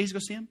wait 2 days to go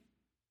see him?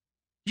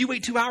 Do you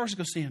wait 2 hours to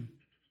go see him?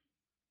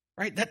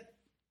 Right?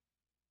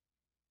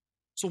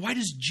 So why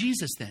does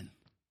Jesus then?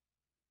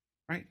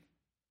 Right?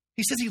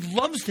 He says he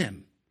loves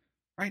them.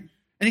 Right?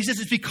 And he says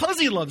it's because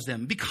he loves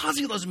them. Because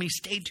he loves them, he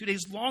stayed 2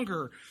 days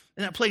longer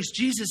in that place.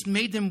 Jesus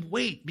made them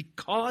wait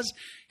because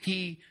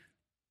he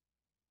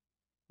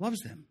loves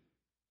them.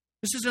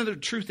 This is another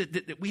truth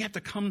that we have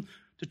to come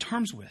to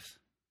terms with.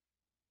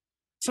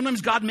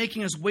 Sometimes God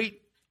making us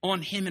wait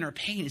on him in our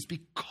pain is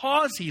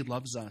because he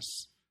loves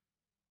us.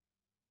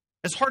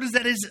 As hard as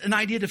that is an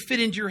idea to fit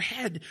into your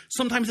head,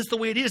 sometimes it's the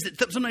way it is.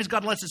 That sometimes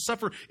God lets us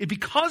suffer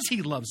because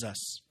he loves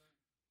us.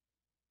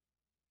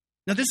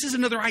 Now, this is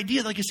another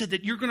idea, like I said,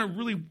 that you're going to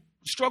really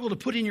struggle to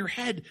put in your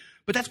head.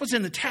 But that's what's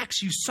in the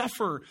text. You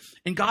suffer,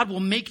 and God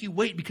will make you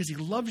wait because he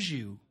loves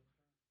you.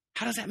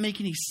 How does that make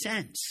any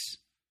sense?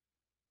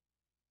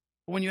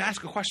 When you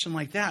ask a question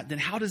like that, then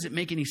how does it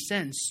make any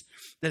sense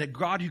that a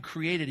God who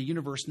created a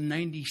universe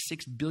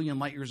 96 billion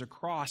light years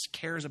across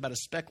cares about a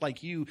speck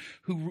like you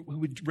who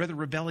would rather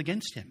rebel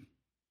against him?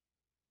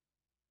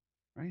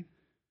 right?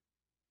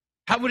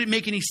 How would it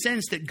make any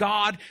sense that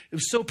God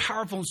is so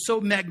powerful and so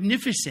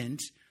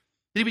magnificent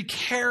that he would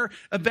care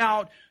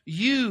about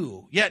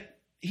you? Yet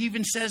he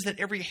even says that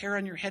every hair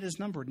on your head is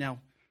numbered.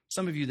 Now,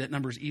 some of you, that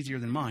number is easier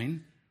than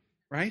mine,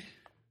 right?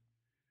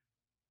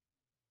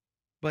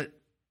 But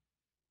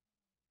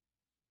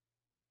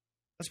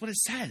that's what it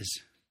says.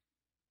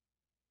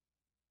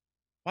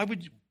 Why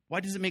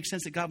does it make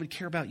sense that God would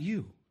care about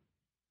you?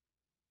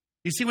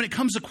 You see, when it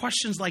comes to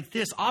questions like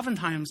this,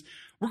 oftentimes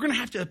we're going to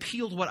have to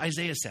appeal to what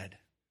Isaiah said,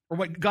 or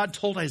what God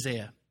told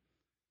Isaiah.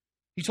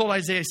 He told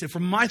Isaiah, he said, "For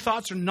my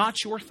thoughts are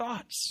not your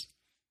thoughts.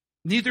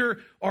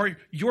 Neither are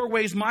your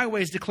ways my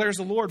ways, declares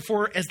the Lord.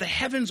 For as the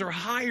heavens are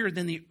higher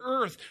than the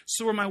earth,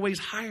 so are my ways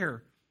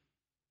higher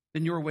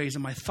than your ways,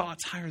 and my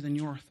thoughts higher than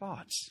your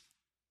thoughts."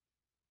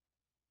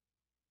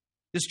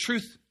 This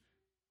truth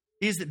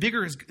is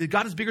that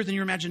God is bigger than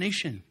your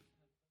imagination.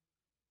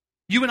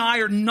 You and I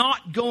are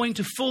not going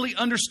to fully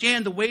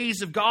understand the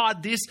ways of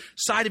God this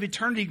side of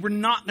eternity. We're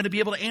not going to be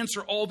able to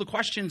answer all the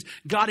questions.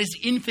 God is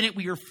infinite.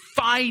 We are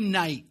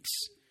finite.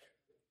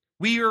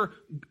 We're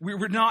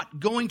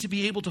not going to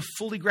be able to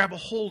fully grab a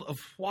hold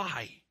of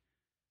why.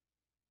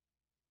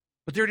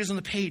 But there it is on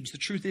the page. The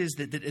truth is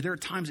that there are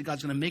times that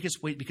God's going to make us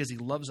wait because he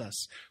loves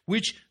us,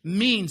 which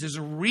means there's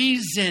a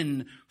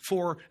reason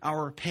for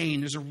our pain.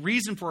 There's a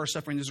reason for our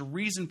suffering. There's a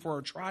reason for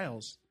our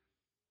trials.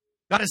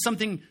 God has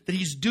something that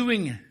he's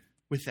doing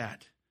with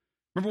that.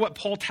 Remember what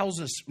Paul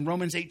tells us in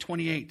Romans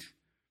 8:28.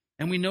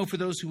 "And we know for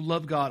those who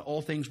love God,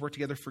 all things work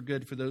together for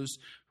good for those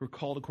who are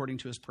called according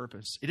to his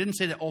purpose." It didn't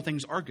say that all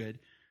things are good.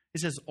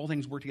 It says all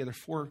things work together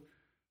for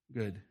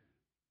good.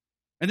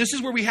 And this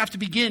is where we have to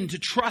begin to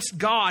trust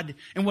God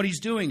and what he's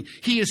doing.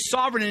 He is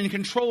sovereign and in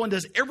control and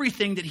does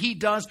everything that he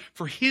does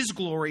for his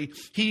glory.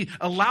 He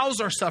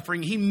allows our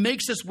suffering. He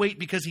makes us wait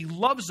because he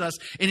loves us.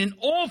 And in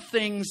all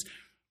things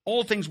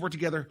work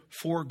together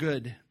for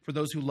good for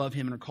those who love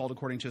him and are called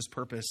according to his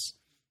purpose.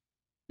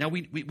 Now,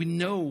 we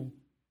know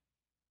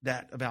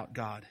that about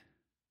God.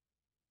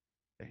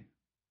 Okay?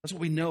 That's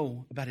what we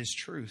know about his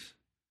truth.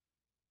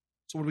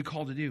 So what are we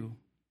called to do?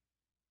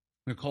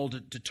 We're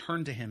called to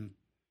turn to him.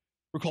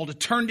 We're called to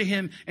turn to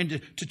him and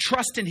to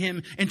trust in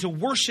him and to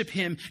worship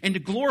him and to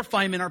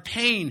glorify him in our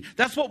pain.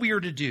 That's what we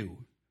are to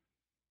do.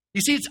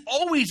 You see, it's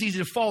always easy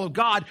to follow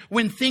God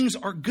when things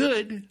are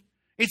good.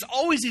 It's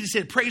always easy to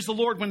say, praise the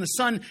Lord, when the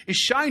sun is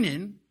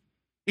shining.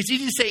 It's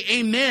easy to say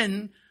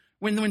amen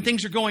when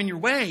things are going your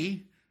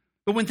way.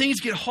 But when things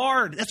get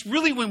hard, that's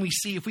really when we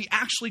see if we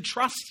actually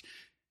trust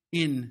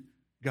in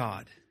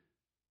God.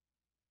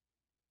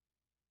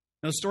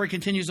 Now, the story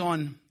continues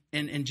on,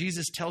 and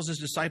Jesus tells his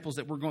disciples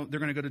that they're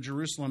going to go to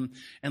Jerusalem,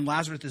 and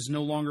Lazarus is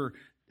no longer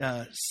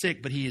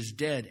sick, but he is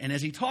dead. And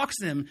as he talks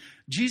to them,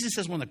 Jesus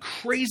says one of the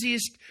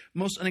craziest,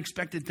 most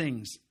unexpected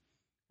things.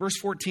 Verse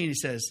 14, he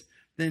says,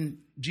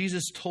 "Then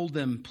Jesus told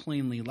them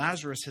plainly,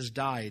 Lazarus has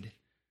died."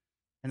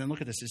 And then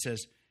look at this. It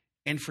says,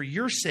 "And for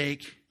your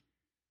sake,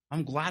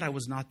 I'm glad I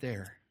was not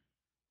there."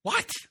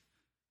 What?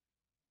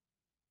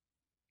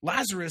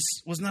 Lazarus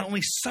was not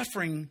only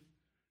suffering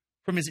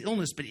from his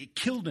illness, but it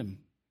killed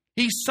him.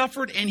 He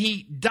suffered and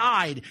he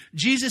died.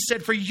 Jesus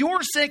said, "For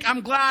your sake,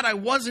 I'm glad I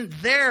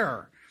wasn't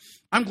there.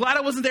 I'm glad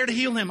I wasn't there to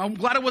heal him. I'm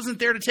glad I wasn't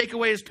there to take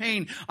away his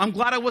pain. I'm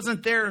glad I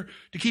wasn't there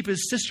to keep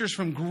his sisters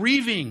from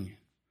grieving,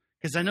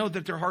 because I know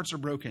that their hearts are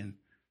broken."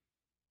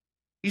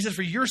 He says,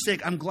 "For your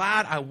sake, I'm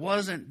glad I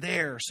wasn't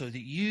there so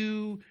that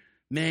you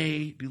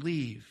may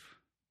believe."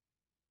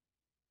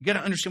 You got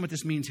to understand what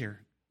this means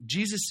here.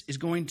 Jesus is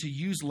going to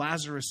use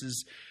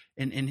Lazarus's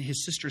and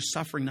his sister's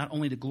suffering not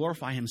only to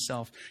glorify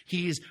himself,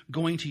 he is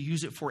going to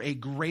use it for a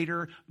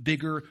greater,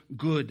 bigger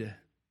good.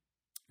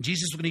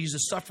 Jesus was going to use the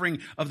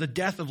suffering of the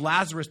death of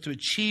Lazarus to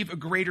achieve a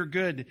greater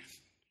good,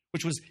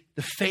 which was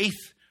the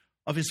faith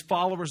of his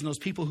followers and those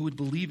people who would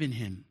believe in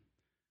him.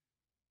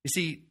 You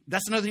see,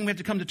 that's another thing we have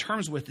to come to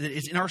terms with, that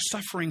is in our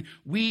suffering,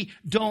 we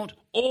don't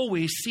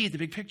always see the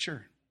big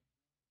picture.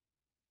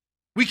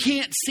 We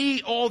can't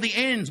see all the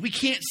ends. We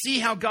can't see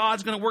how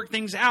God's going to work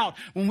things out.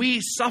 When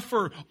we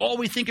suffer, all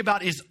we think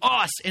about is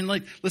us and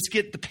let's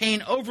get the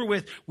pain over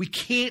with. We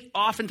can't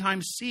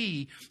oftentimes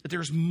see that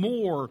there's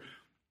more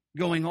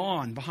going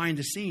on behind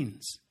the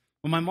scenes.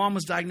 When my mom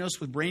was diagnosed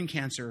with brain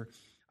cancer,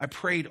 I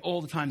prayed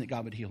all the time that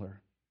God would heal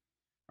her.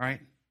 All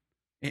right?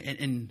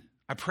 And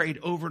I prayed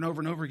over and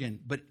over and over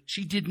again, but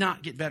she did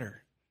not get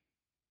better.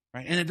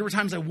 Right? And there were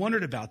times I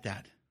wondered about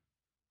that.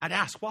 I'd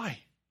ask,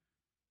 why?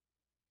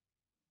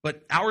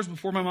 But hours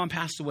before my mom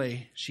passed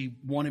away, she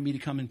wanted me to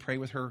come and pray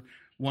with her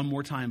one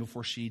more time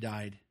before she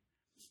died.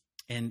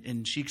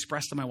 And she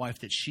expressed to my wife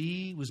that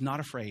she was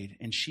not afraid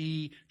and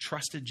she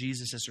trusted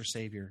Jesus as her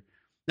Savior.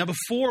 Now,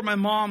 before my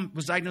mom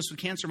was diagnosed with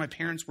cancer, my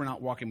parents were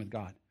not walking with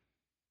God.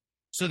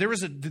 So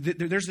there's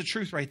the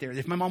truth right there.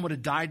 If my mom would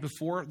have died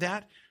before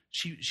that,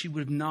 she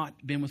would have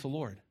not been with the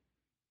Lord.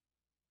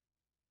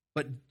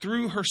 But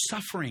through her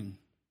suffering,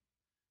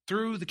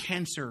 through the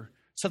cancer,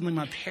 suddenly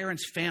my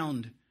parents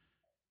found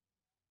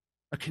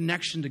a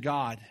connection to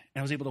God, and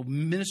I was able to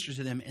minister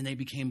to them, and they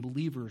became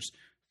believers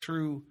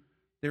through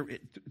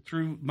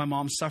through my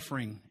mom's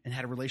suffering and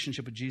had a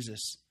relationship with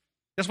Jesus.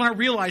 That's when I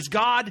realized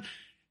God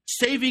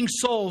saving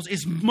souls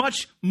is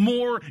much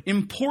more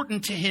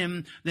important to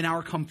him than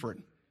our comfort.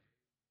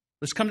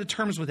 Let's come to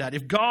terms with that.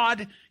 If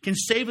God can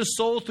save a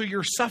soul through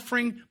your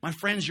suffering, my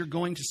friends, you're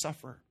going to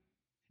suffer.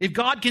 If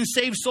God can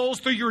save souls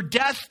through your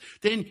death,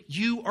 then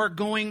you are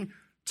going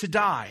to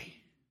die.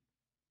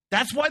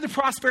 That's why the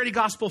prosperity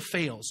gospel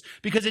fails,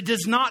 because it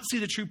does not see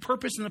the true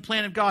purpose and the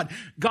plan of God.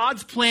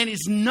 God's plan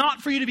is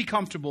not for you to be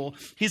comfortable.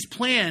 His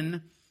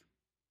plan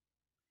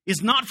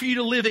is not for you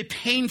to live a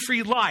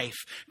pain-free life.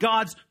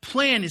 God's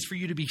plan is for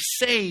you to be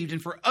saved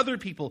and for other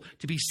people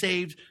to be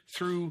saved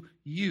through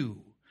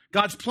you.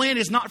 God's plan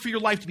is not for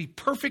your life to be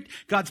perfect.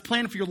 God's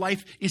plan for your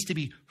life is to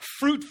be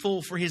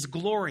fruitful for his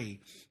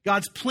glory.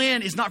 God's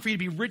plan is not for you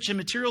to be rich in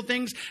material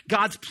things.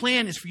 God's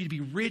plan is for you to be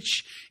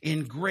rich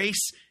in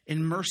grace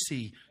and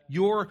mercy.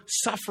 Your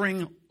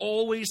suffering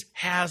always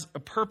has a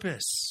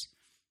purpose.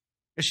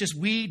 It's just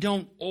we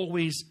don't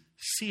always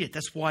see it.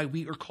 That's why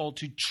we are called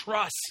to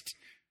trust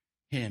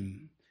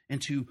him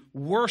and to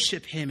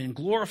worship him and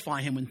glorify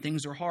him when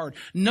things are hard,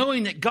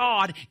 knowing that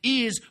God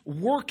is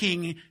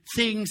working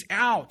things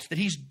out, that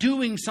he's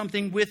doing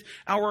something with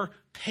our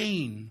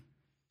pain.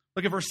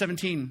 Look at verse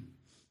 17.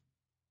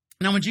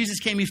 Now, when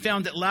Jesus came, he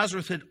found that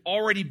Lazarus had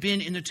already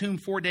been in the tomb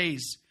 4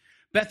 days.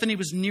 Bethany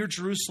was near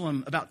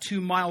Jerusalem, about 2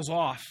 miles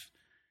off.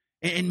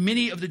 And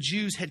many of the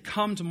Jews had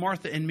come to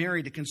Martha and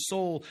Mary to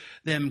console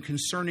them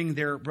concerning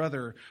their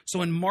brother. So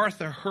when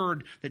Martha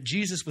heard that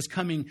Jesus was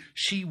coming,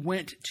 she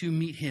went to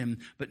meet him.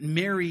 But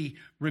Mary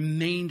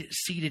remained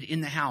seated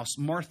in the house.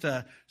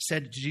 Martha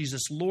said to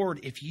Jesus, "Lord,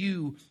 if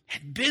you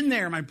had been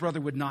there, my brother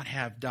would not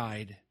have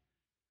died.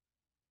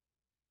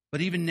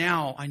 But even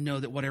now I know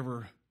that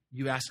whatever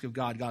you ask of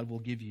God, God will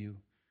give you."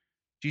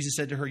 Jesus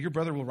said to her, "Your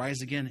brother will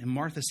rise again." And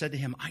Martha said to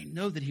him, "I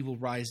know that he will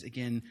rise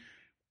again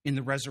in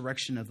the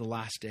resurrection of the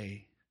last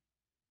day."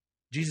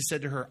 Jesus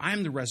said to her, "I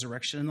am the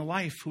resurrection and the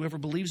life. Whoever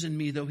believes in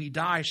me, though he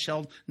die,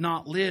 shall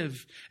not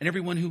live. And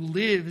everyone who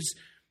lives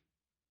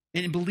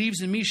and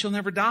believes in me shall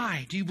never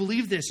die. Do you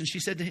believe this?" And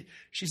she said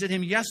to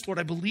him, "Yes, Lord,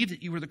 I believe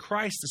that you are the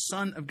Christ, the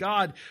Son of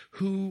God,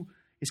 who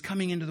is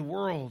coming into the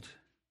world."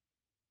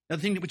 Now,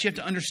 the thing that you have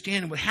to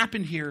understand, what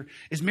happened here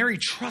is Mary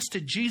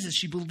trusted Jesus.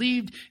 She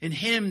believed in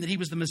him, that he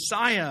was the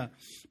Messiah.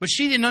 But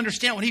she didn't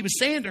understand what he was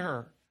saying to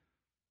her.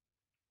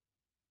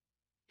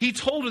 He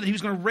told her that he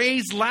was going to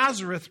raise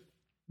Lazarus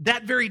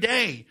that very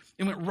day,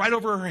 and went right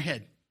over her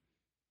head.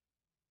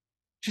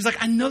 She's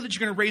like, "I know that you're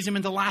going to raise him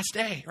in the last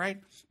day," right?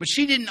 But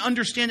she didn't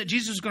understand that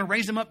Jesus was going to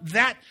raise him up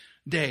that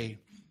day.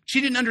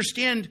 She didn't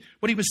understand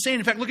what he was saying.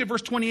 In fact, look at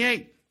verse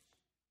 28.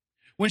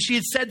 When she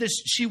had said this,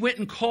 she went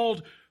and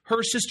called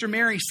her sister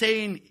Mary,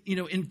 saying,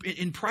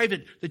 in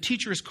private, "The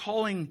teacher is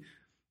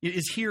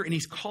here, and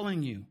he's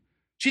calling you."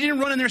 She didn't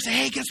run in there and say,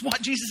 "Hey, guess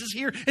what? Jesus is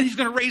here, and he's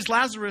going to raise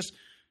Lazarus."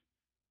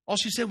 All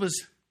she said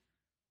was,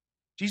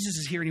 "Jesus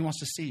is here, and he wants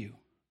to see you."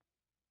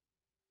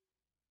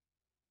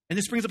 And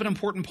this brings up an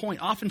important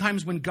point.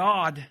 Oftentimes when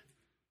God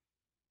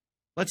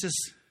lets us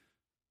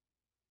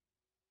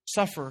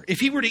suffer, if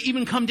he were to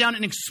even come down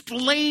and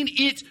explain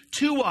it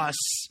to us,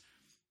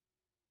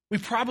 we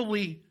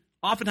probably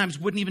oftentimes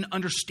wouldn't even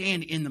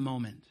understand in the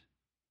moment.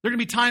 There are going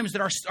to be times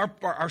that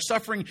our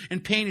suffering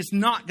and pain is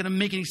not going to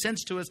make any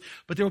sense to us,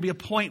 but there will be a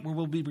point where it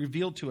will be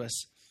revealed to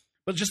us.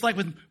 But just like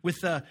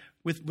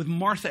with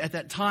Martha at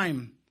that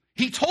time,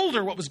 he told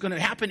her what was going to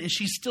happen, and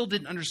she still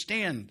didn't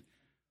understand.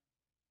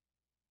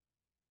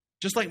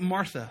 Just like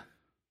Martha.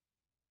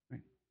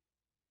 Right?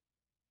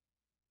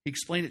 He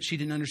explained it, she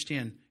didn't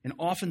understand. And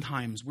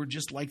oftentimes, we're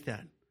just like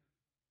that.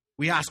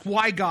 We ask,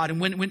 "Why, God?" And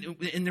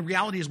and the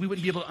reality is we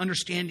wouldn't be able to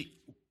understand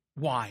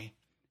why.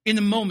 In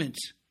the moment.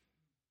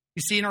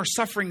 You see, in our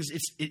sufferings,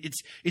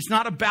 it's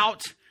not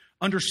about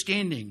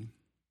understanding.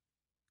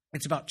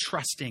 It's about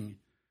trusting. And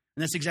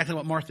that's exactly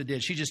what Martha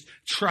did. She just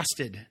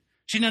trusted.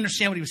 She didn't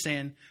understand what he was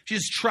saying. She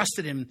just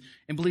trusted him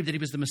and believed that he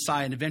was the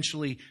Messiah, and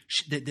eventually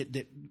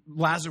that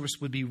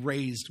Lazarus would be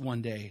raised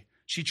one day.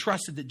 She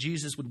trusted that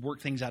Jesus would work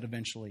things out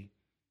eventually.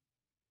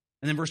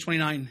 And then verse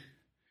 29,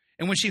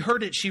 "And when she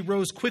heard it, she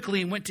rose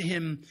quickly and went to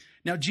him.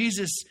 Now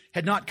Jesus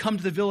had not come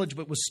to the village,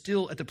 but was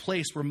still at the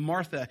place where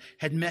Martha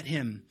had met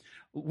him.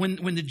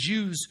 When the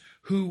Jews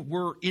who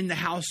were in the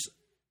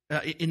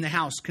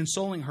house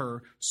consoling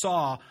her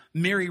saw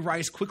Mary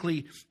rise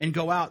quickly and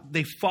go out,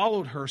 they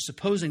followed her,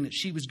 supposing that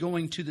she was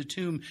going to the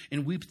tomb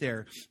and weep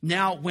there.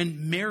 Now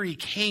when Mary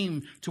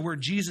came to where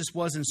Jesus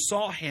was and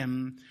saw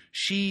him,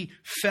 she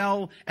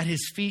fell at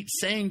his feet,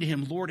 saying to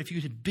him, 'Lord, if you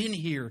had been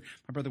here,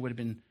 my brother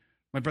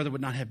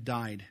would not have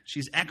died.'"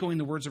 She's echoing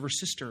the words of her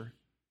sister.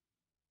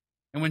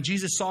 "And when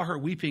Jesus saw her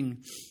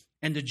weeping,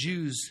 and the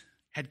Jews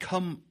had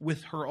come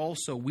with her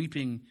also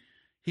weeping,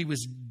 he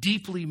was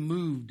deeply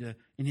moved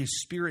in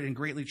his spirit and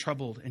greatly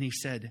troubled. And he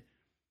said,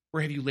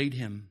 'Where have you laid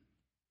him?'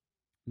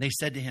 And they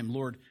said to him,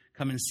 'Lord,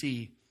 come and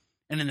see.'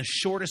 And in the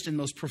shortest and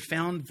most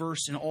profound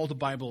verse in all the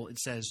Bible, it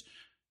says,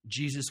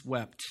 Jesus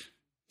wept.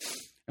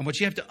 And what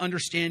you have to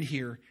understand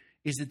here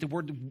is that the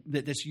word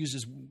that this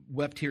uses,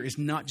 wept here, is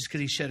not just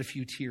because he shed a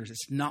few tears.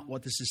 It's not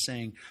what this is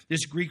saying.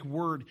 This Greek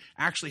word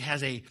actually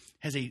has a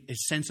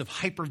sense of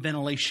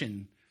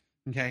hyperventilation.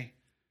 Okay,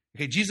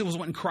 Jesus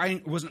wasn't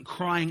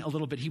crying a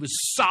little bit. He was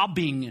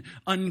sobbing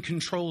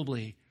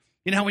uncontrollably.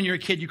 You know how when you're a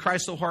kid, you cry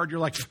so hard, you're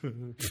like,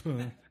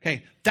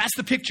 okay, that's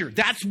the picture.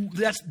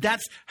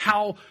 That's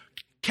how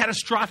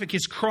catastrophic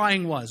his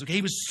crying was. Okay,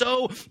 he was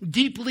so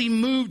deeply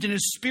moved in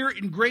his spirit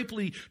and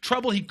greatly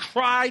troubled, he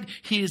cried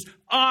his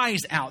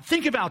eyes out.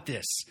 Think about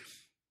this.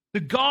 The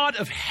God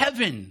of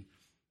heaven,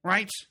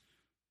 right,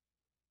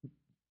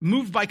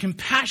 moved by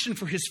compassion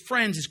for his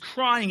friends, is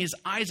crying his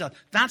eyes out.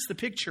 That's the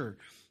picture.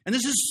 And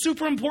this is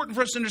super important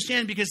for us to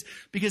understand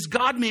because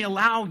God may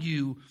allow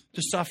you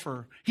to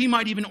suffer. He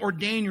might even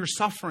ordain your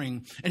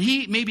suffering. And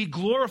he may be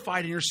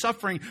glorified in your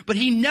suffering, but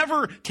he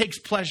never takes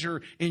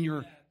pleasure in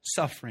your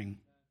suffering.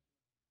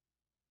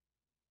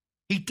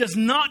 He does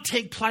not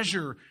take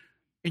pleasure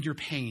in your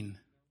pain.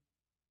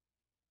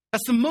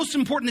 That's the most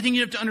important thing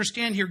you have to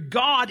understand here.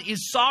 God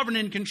is sovereign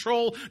and in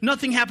control.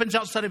 Nothing happens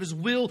outside of his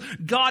will.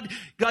 God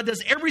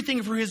does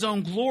everything for his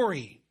own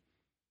glory.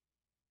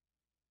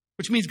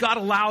 Which means God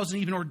allows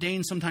and even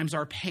ordains sometimes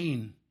our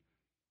pain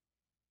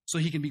so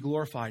he can be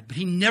glorified. But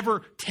he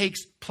never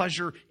takes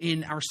pleasure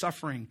in our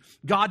suffering.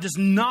 God does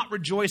not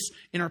rejoice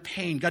in our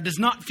pain. God does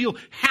not feel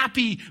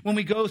happy when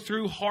we go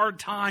through hard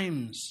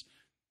times,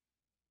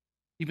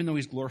 even though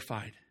he's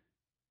glorified,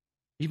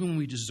 even when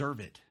we deserve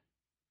it.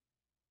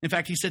 In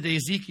fact, he said to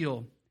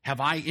Ezekiel, "Have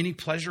I any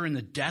pleasure in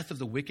the death of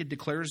the wicked,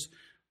 declares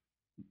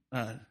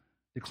the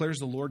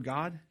Lord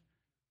God,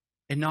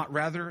 and not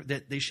rather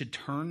that they should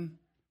turn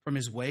from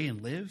his way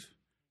and live?"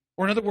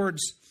 Or in other words,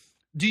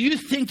 do you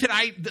think that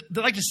I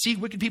like to see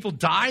wicked people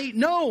die?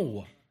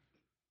 No.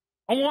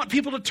 I want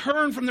people to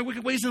turn from their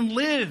wicked ways and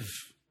live.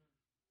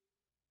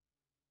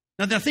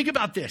 Now think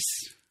about this.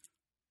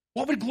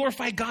 What would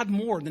glorify God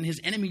more than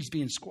his enemies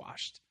being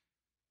squashed?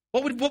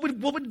 What would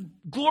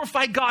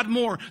glorify God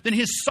more than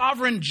his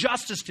sovereign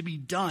justice to be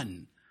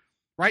done?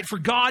 Right? For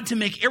God to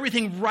make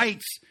everything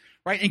right,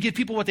 and give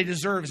people what they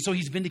deserve, and so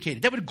he's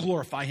vindicated. That would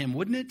glorify him,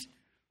 wouldn't it?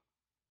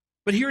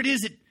 But here it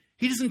is that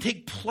he doesn't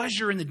take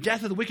pleasure in the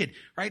death of the wicked,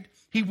 right?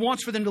 He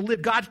wants for them to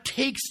live. God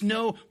takes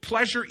no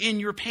pleasure in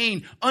your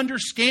pain.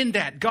 Understand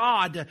that.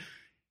 God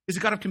is a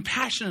God of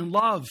compassion and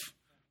love,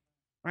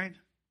 right?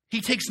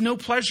 He takes no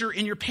pleasure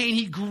in your pain.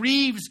 He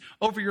grieves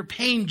over your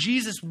pain.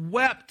 Jesus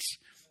wept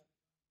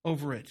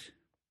over it.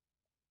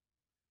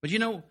 But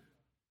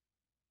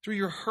through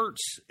your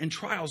hurts and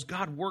trials,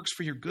 God works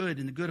for your good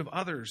and the good of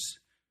others.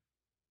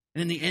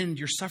 And in the end,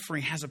 your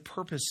suffering has a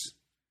purpose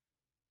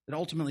that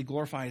ultimately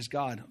glorifies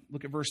God.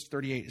 Look at verse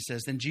 38. It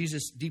says, "Then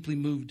Jesus, deeply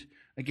moved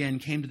again,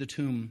 came to the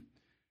tomb.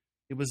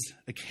 It was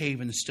a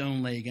cave and the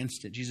stone lay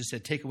against it. Jesus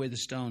said, 'Take away the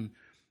stone.'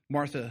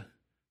 Martha,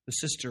 the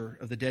sister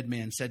of the dead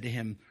man, said to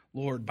him,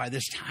 'Lord, by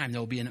this time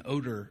there will be an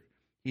odor.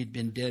 He had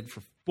been dead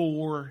for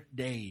 4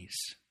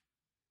 days.'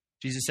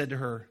 Jesus said to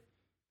her,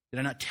 'Did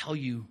I not tell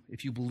you,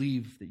 if you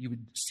believe, that you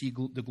would see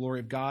the glory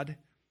of God?'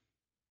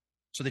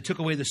 So they took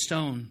away the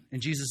stone,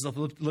 and Jesus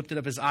lifted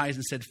up his eyes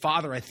and said,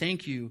 'Father, I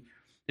thank you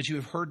that you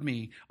have heard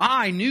me.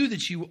 I knew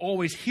that you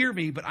always hear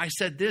me, but I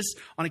said this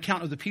on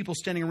account of the people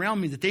standing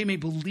around me, that they may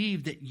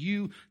believe that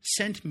you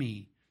sent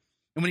me.'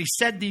 And when he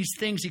said these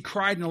things, he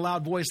cried in a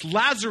loud voice,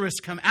 'Lazarus,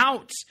 come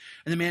out!'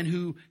 And the man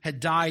who had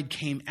died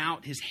came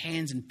out. His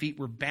hands and feet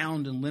were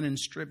bound in linen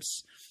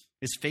strips,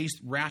 his face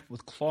wrapped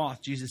with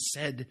cloth. Jesus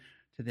said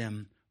to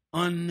them,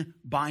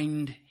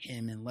 'Unbind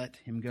him and let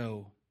him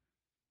go.'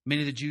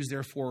 Many of the Jews,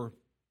 therefore,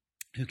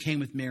 who came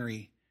with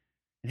Mary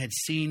and had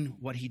seen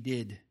what he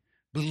did,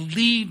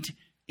 believed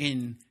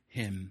in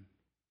him.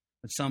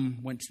 But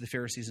some went to the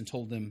Pharisees and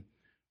told them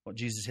what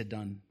Jesus had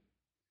done."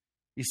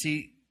 You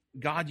see,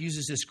 God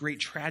uses this great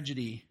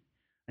tragedy,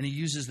 and he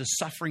uses the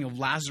suffering of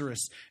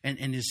Lazarus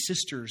and his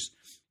sisters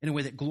in a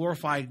way that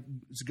glorifies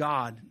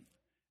God.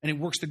 And it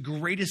works the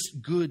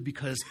greatest good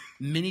because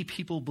many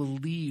people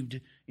believed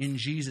in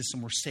Jesus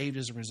and were saved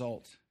as a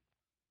result.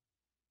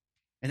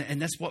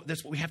 And that's what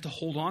we have to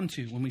hold on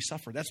to when we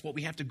suffer. That's what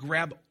we have to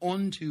grab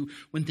onto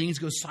when things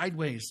go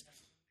sideways.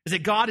 Is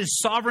that God is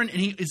sovereign and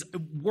he is at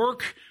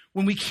work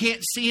when we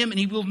can't see him, and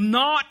he will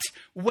not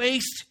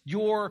waste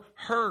your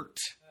hurt.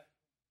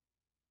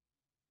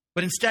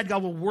 But instead,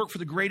 God will work for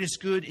the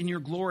greatest good in your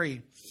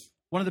glory.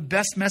 One of the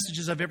best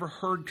messages I've ever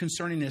heard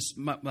concerning this,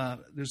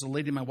 there's a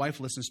lady my wife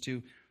listens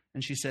to,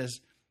 and she says,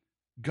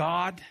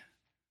 "God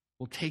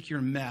will take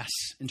your mess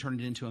and turn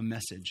it into a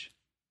message."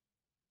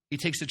 He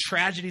takes the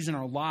tragedies in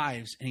our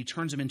lives and he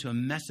turns them into a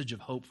message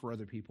of hope for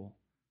other people.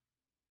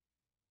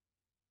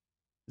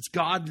 It's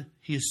God,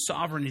 he is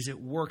sovereign, he's at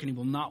work, and he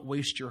will not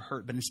waste your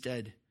hurt, but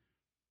instead,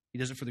 he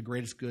does it for the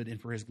greatest good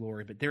and for his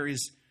glory. But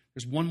there's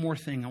one more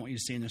thing I want you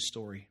to see in this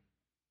story.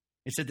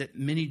 It said that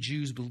many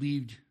Jews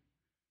believed,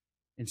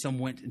 and some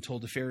went and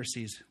told the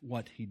Pharisees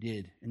what he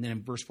did. And then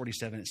in verse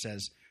 47 it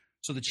says,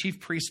 "So the chief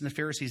priests and the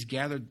Pharisees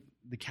gathered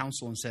the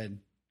council and said,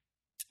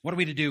 'What are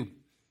we to do?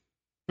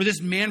 For this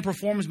man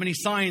performs many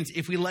signs.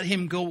 If we let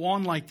him go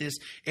on like this,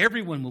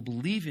 everyone will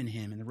believe in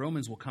him, and the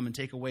Romans will come and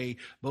take away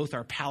both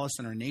our palace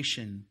and our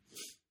nation.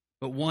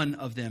 But one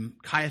of them,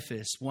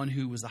 Caiaphas, one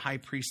who was the high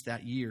priest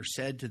that year,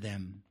 said to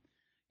them,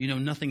 you know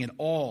nothing at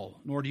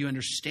all, nor do you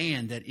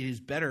understand that it is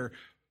better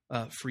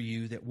for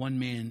you that one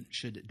man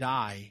should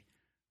die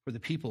for the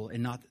people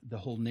and not the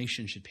whole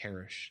nation should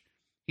perish.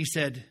 He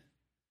said,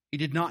 he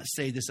did not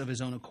say this of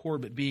his own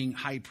accord, but being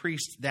high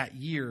priest that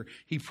year,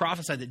 he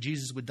prophesied that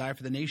Jesus would die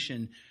for the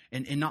nation,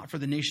 and not for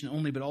the nation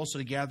only, but also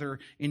to gather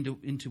into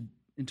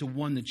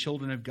one the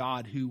children of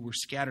God who were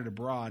scattered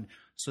abroad,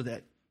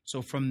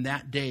 so from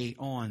that day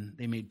on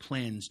they made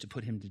plans to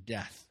put him to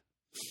death.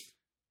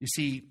 You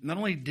see, not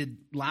only did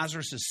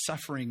Lazarus'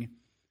 suffering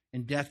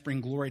and death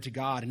bring glory to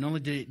God, and not only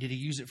did he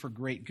use it for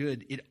great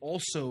good, it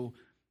also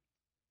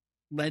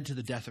led to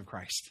the death of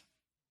Christ.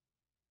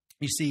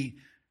 You see,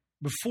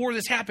 before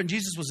this happened,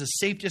 Jesus was a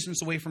safe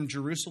distance away from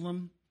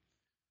Jerusalem,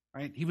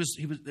 right? He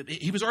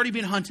was already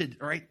being hunted,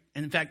 right?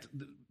 And in fact,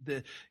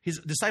 his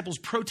disciples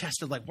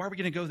protested, like, why are we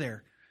going to go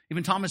there?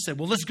 Even Thomas said,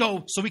 well, let's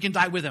go so we can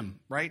die with him,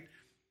 right?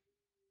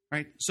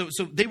 Right? So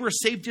they were a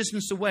safe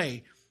distance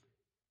away.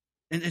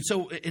 And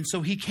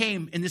so he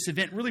came, and this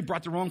event really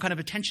brought the wrong kind of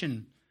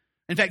attention.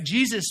 In fact,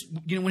 Jesus,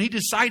 when he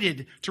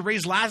decided to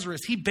raise Lazarus,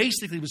 he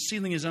basically was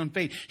sealing his own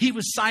fate. He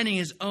was signing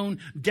his own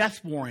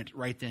death warrant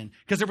right then,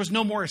 because there was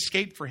no more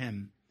escape for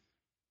him.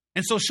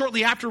 And so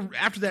shortly after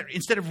that,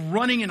 instead of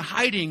running and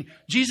hiding,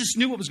 Jesus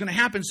knew what was going to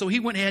happen. So he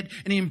went ahead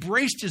and he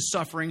embraced his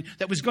suffering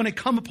that was going to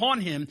come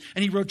upon him.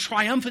 And he rode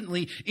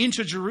triumphantly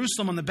into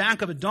Jerusalem on the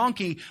back of a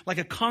donkey like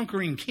a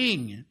conquering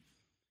king.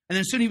 And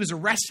then soon he was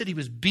arrested. He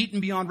was beaten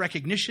beyond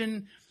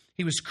recognition.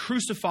 He was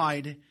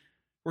crucified,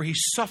 where he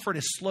suffered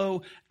a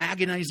slow,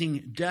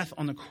 agonizing death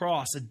on the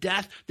cross. A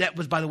death that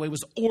was, by the way,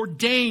 was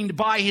ordained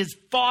by his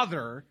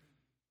Father.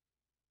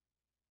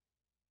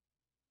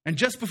 And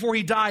just before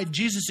he died,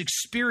 Jesus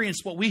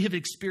experienced what we have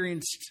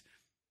experienced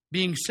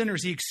being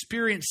sinners. He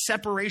experienced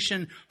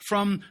separation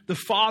from the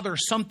Father,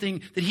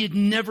 something that he had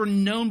never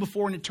known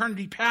before in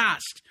eternity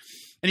past.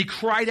 And he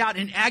cried out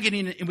in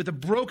agony and with a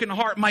broken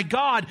heart, my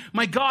God,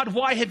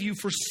 why have you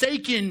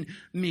forsaken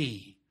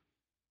me?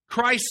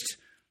 Christ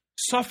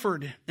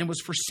suffered and was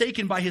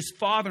forsaken by his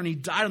Father, and he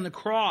died on the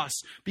cross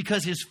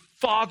because his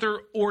Father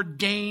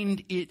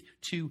ordained it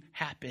to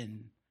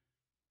happen.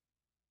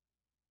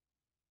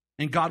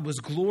 And God was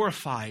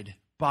glorified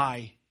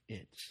by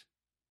it.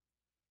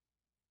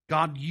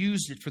 God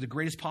used it for the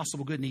greatest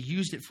possible good, and he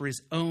used it for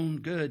his own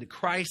good.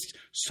 Christ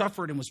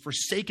suffered and was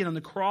forsaken on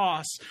the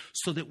cross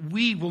so that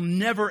we will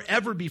never,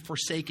 ever be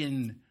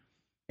forsaken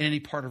in any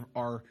part of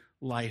our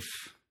life,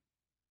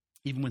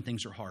 even when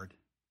things are hard.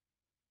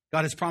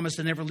 God has promised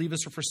to never leave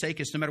us or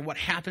forsake us, no matter what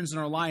happens in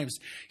our lives.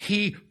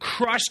 He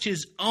crushed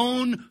his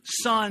own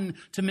Son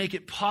to make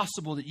it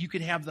possible that you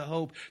could have the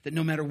hope that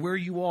no matter where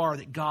you are,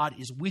 that God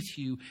is with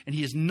you, and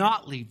he has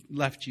not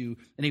left you,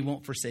 and he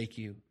won't forsake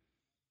you.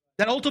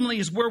 That ultimately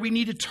is where we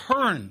need to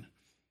turn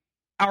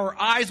our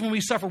eyes when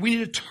we suffer. We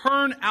need to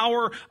turn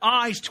our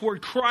eyes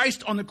toward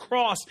Christ on the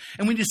cross.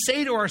 And we need to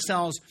say to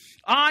ourselves,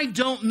 I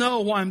don't know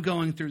why I'm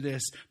going through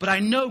this, but I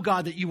know,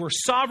 God, that you are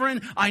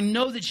sovereign. I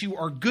know that you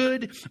are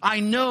good.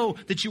 I know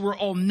that you are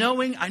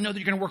all-knowing. I know that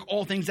you're going to work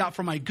all things out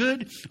for my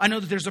good. I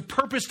know that there's a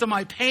purpose to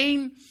my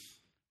pain,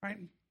 right?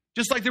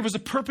 Just like there was a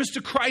purpose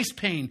to Christ's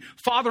pain.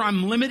 Father,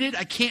 I'm limited.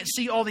 I can't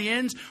see all the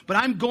ends, but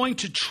I'm going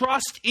to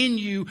trust in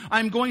you.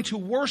 I'm going to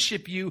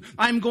worship you.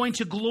 I'm going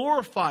to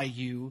glorify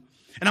you.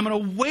 And I'm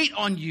going to wait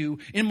on you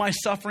in my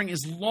suffering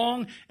as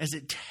long as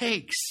it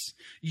takes.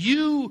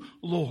 You,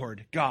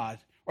 Lord God,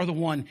 are the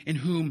one in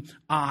whom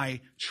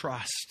I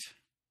trust.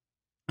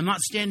 I'm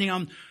not standing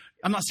on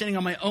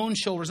my own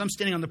shoulders. I'm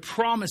standing on the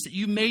promise that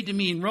you made to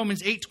me in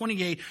Romans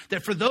 8:28,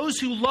 that for those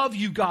who love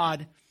you,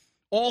 God,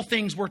 all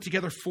things work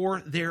together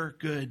for their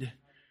good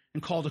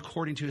and called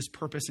according to his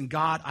purpose. And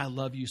God, I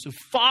love you. So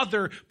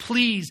Father,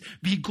 please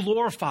be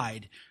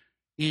glorified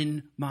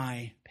in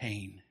my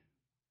pain.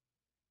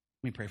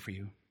 Let me pray for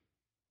you.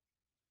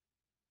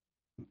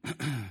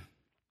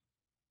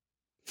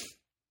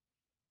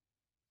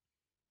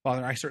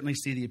 Father, I certainly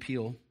see the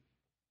appeal.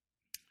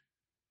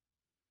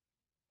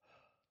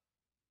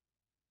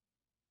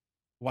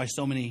 Why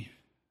so many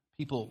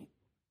people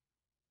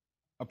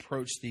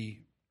approach the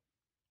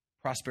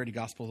prosperity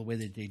gospel the way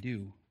that they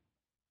do.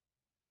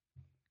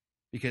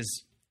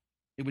 Because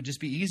it would just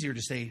be easier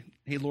to say,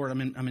 hey, Lord,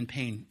 I'm in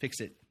pain,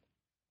 fix it.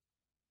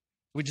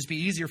 It would just be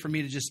easier for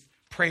me to just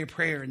pray a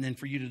prayer and then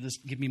for you to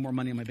just give me more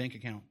money in my bank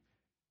account.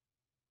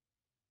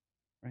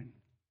 Right?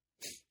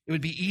 It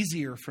would be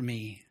easier for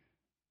me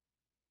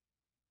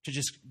to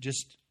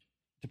just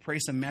to pray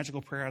some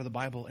magical prayer out of the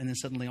Bible and then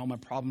suddenly all my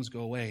problems go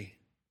away.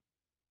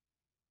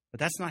 But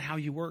that's not how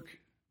you work.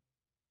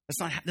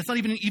 That's not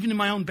even in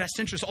my own best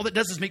interest. All that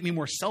does is make me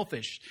more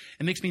selfish.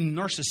 It makes me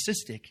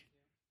narcissistic.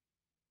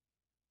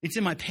 It's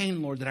in my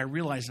pain, Lord, that I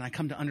realize and I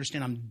come to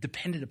understand I'm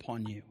dependent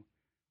upon you.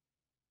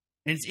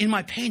 And it's in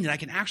my pain that I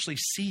can actually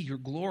see your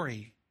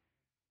glory.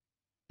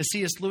 As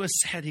C.S. Lewis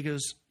said, he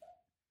goes,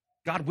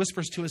 God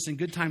whispers to us in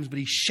good times, but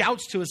he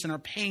shouts to us in our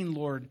pain,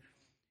 Lord.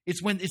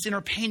 It's when it's in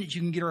our pain that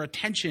you can get our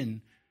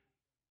attention.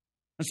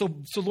 And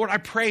so Lord, I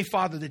pray,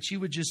 Father, that you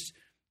would just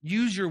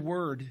use your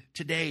word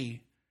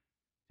today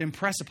to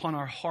impress upon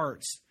our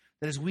hearts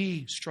that as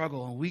we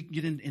struggle and we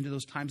get into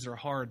those times that are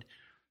hard,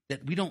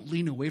 that we don't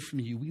lean away from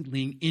you, we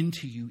lean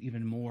into you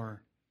even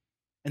more.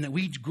 And that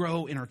we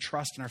grow in our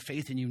trust and our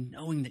faith in you,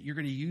 knowing that you're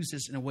going to use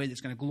this in a way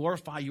that's going to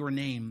glorify your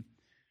name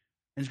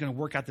and is going to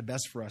work out the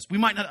best for us. We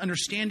might not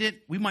understand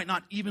it. We might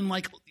even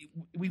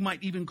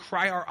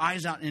cry our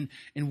eyes out and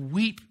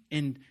weep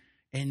and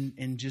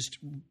just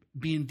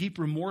be in deep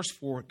remorse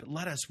for it. But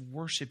let us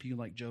worship you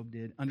like Job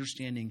did,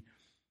 understanding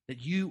that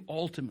you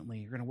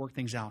ultimately are going to work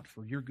things out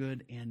for your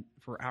good and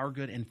for our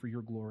good and for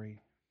your glory.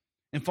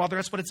 And Father,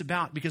 that's what it's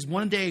about, because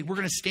one day we're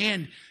going to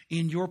stand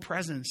in your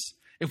presence.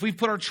 If we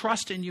put our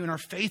trust in you and our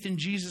faith in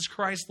Jesus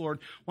Christ, Lord,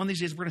 one of these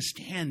days we're going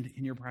to stand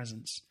in your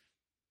presence.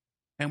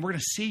 And we're going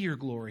to see your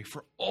glory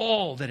for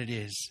all that it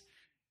is.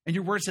 And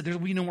your word said there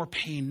will be no more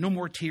pain, no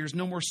more tears,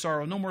 no more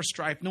sorrow, no more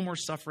strife, no more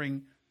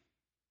suffering.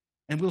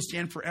 And we'll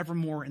stand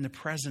forevermore in the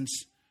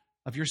presence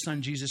of your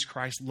son, Jesus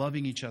Christ,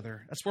 loving each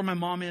other. That's where my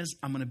mom is.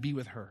 I'm going to be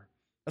with her.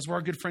 That's where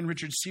our good friend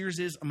Richard Sears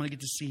is. I'm going to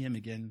get to see him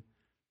again.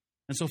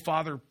 And so,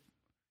 Father,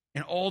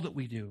 in all that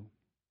we do,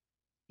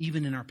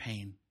 even in our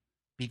pain,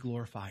 be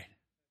glorified.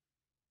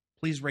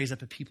 Please raise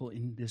up a people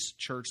in this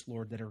church,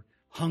 Lord, that are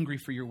hungry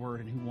for your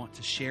word and who want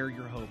to share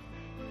your hope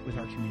with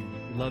our community.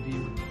 We love you.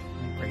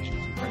 We praise you.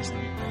 In Christ's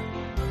name we pray.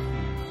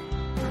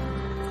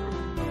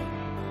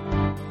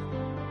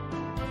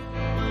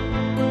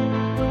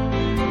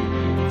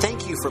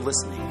 Thank you for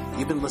listening.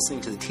 You've been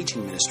listening to the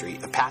teaching ministry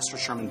of Pastor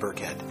Sherman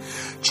Burkhead.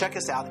 Check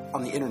us out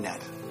on the internet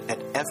at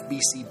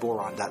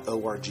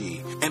fbcboron.org.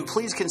 And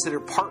please consider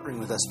partnering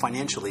with us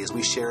financially as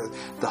we share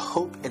the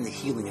hope and the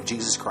healing of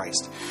Jesus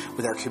Christ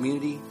with our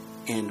community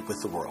and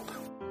with the world.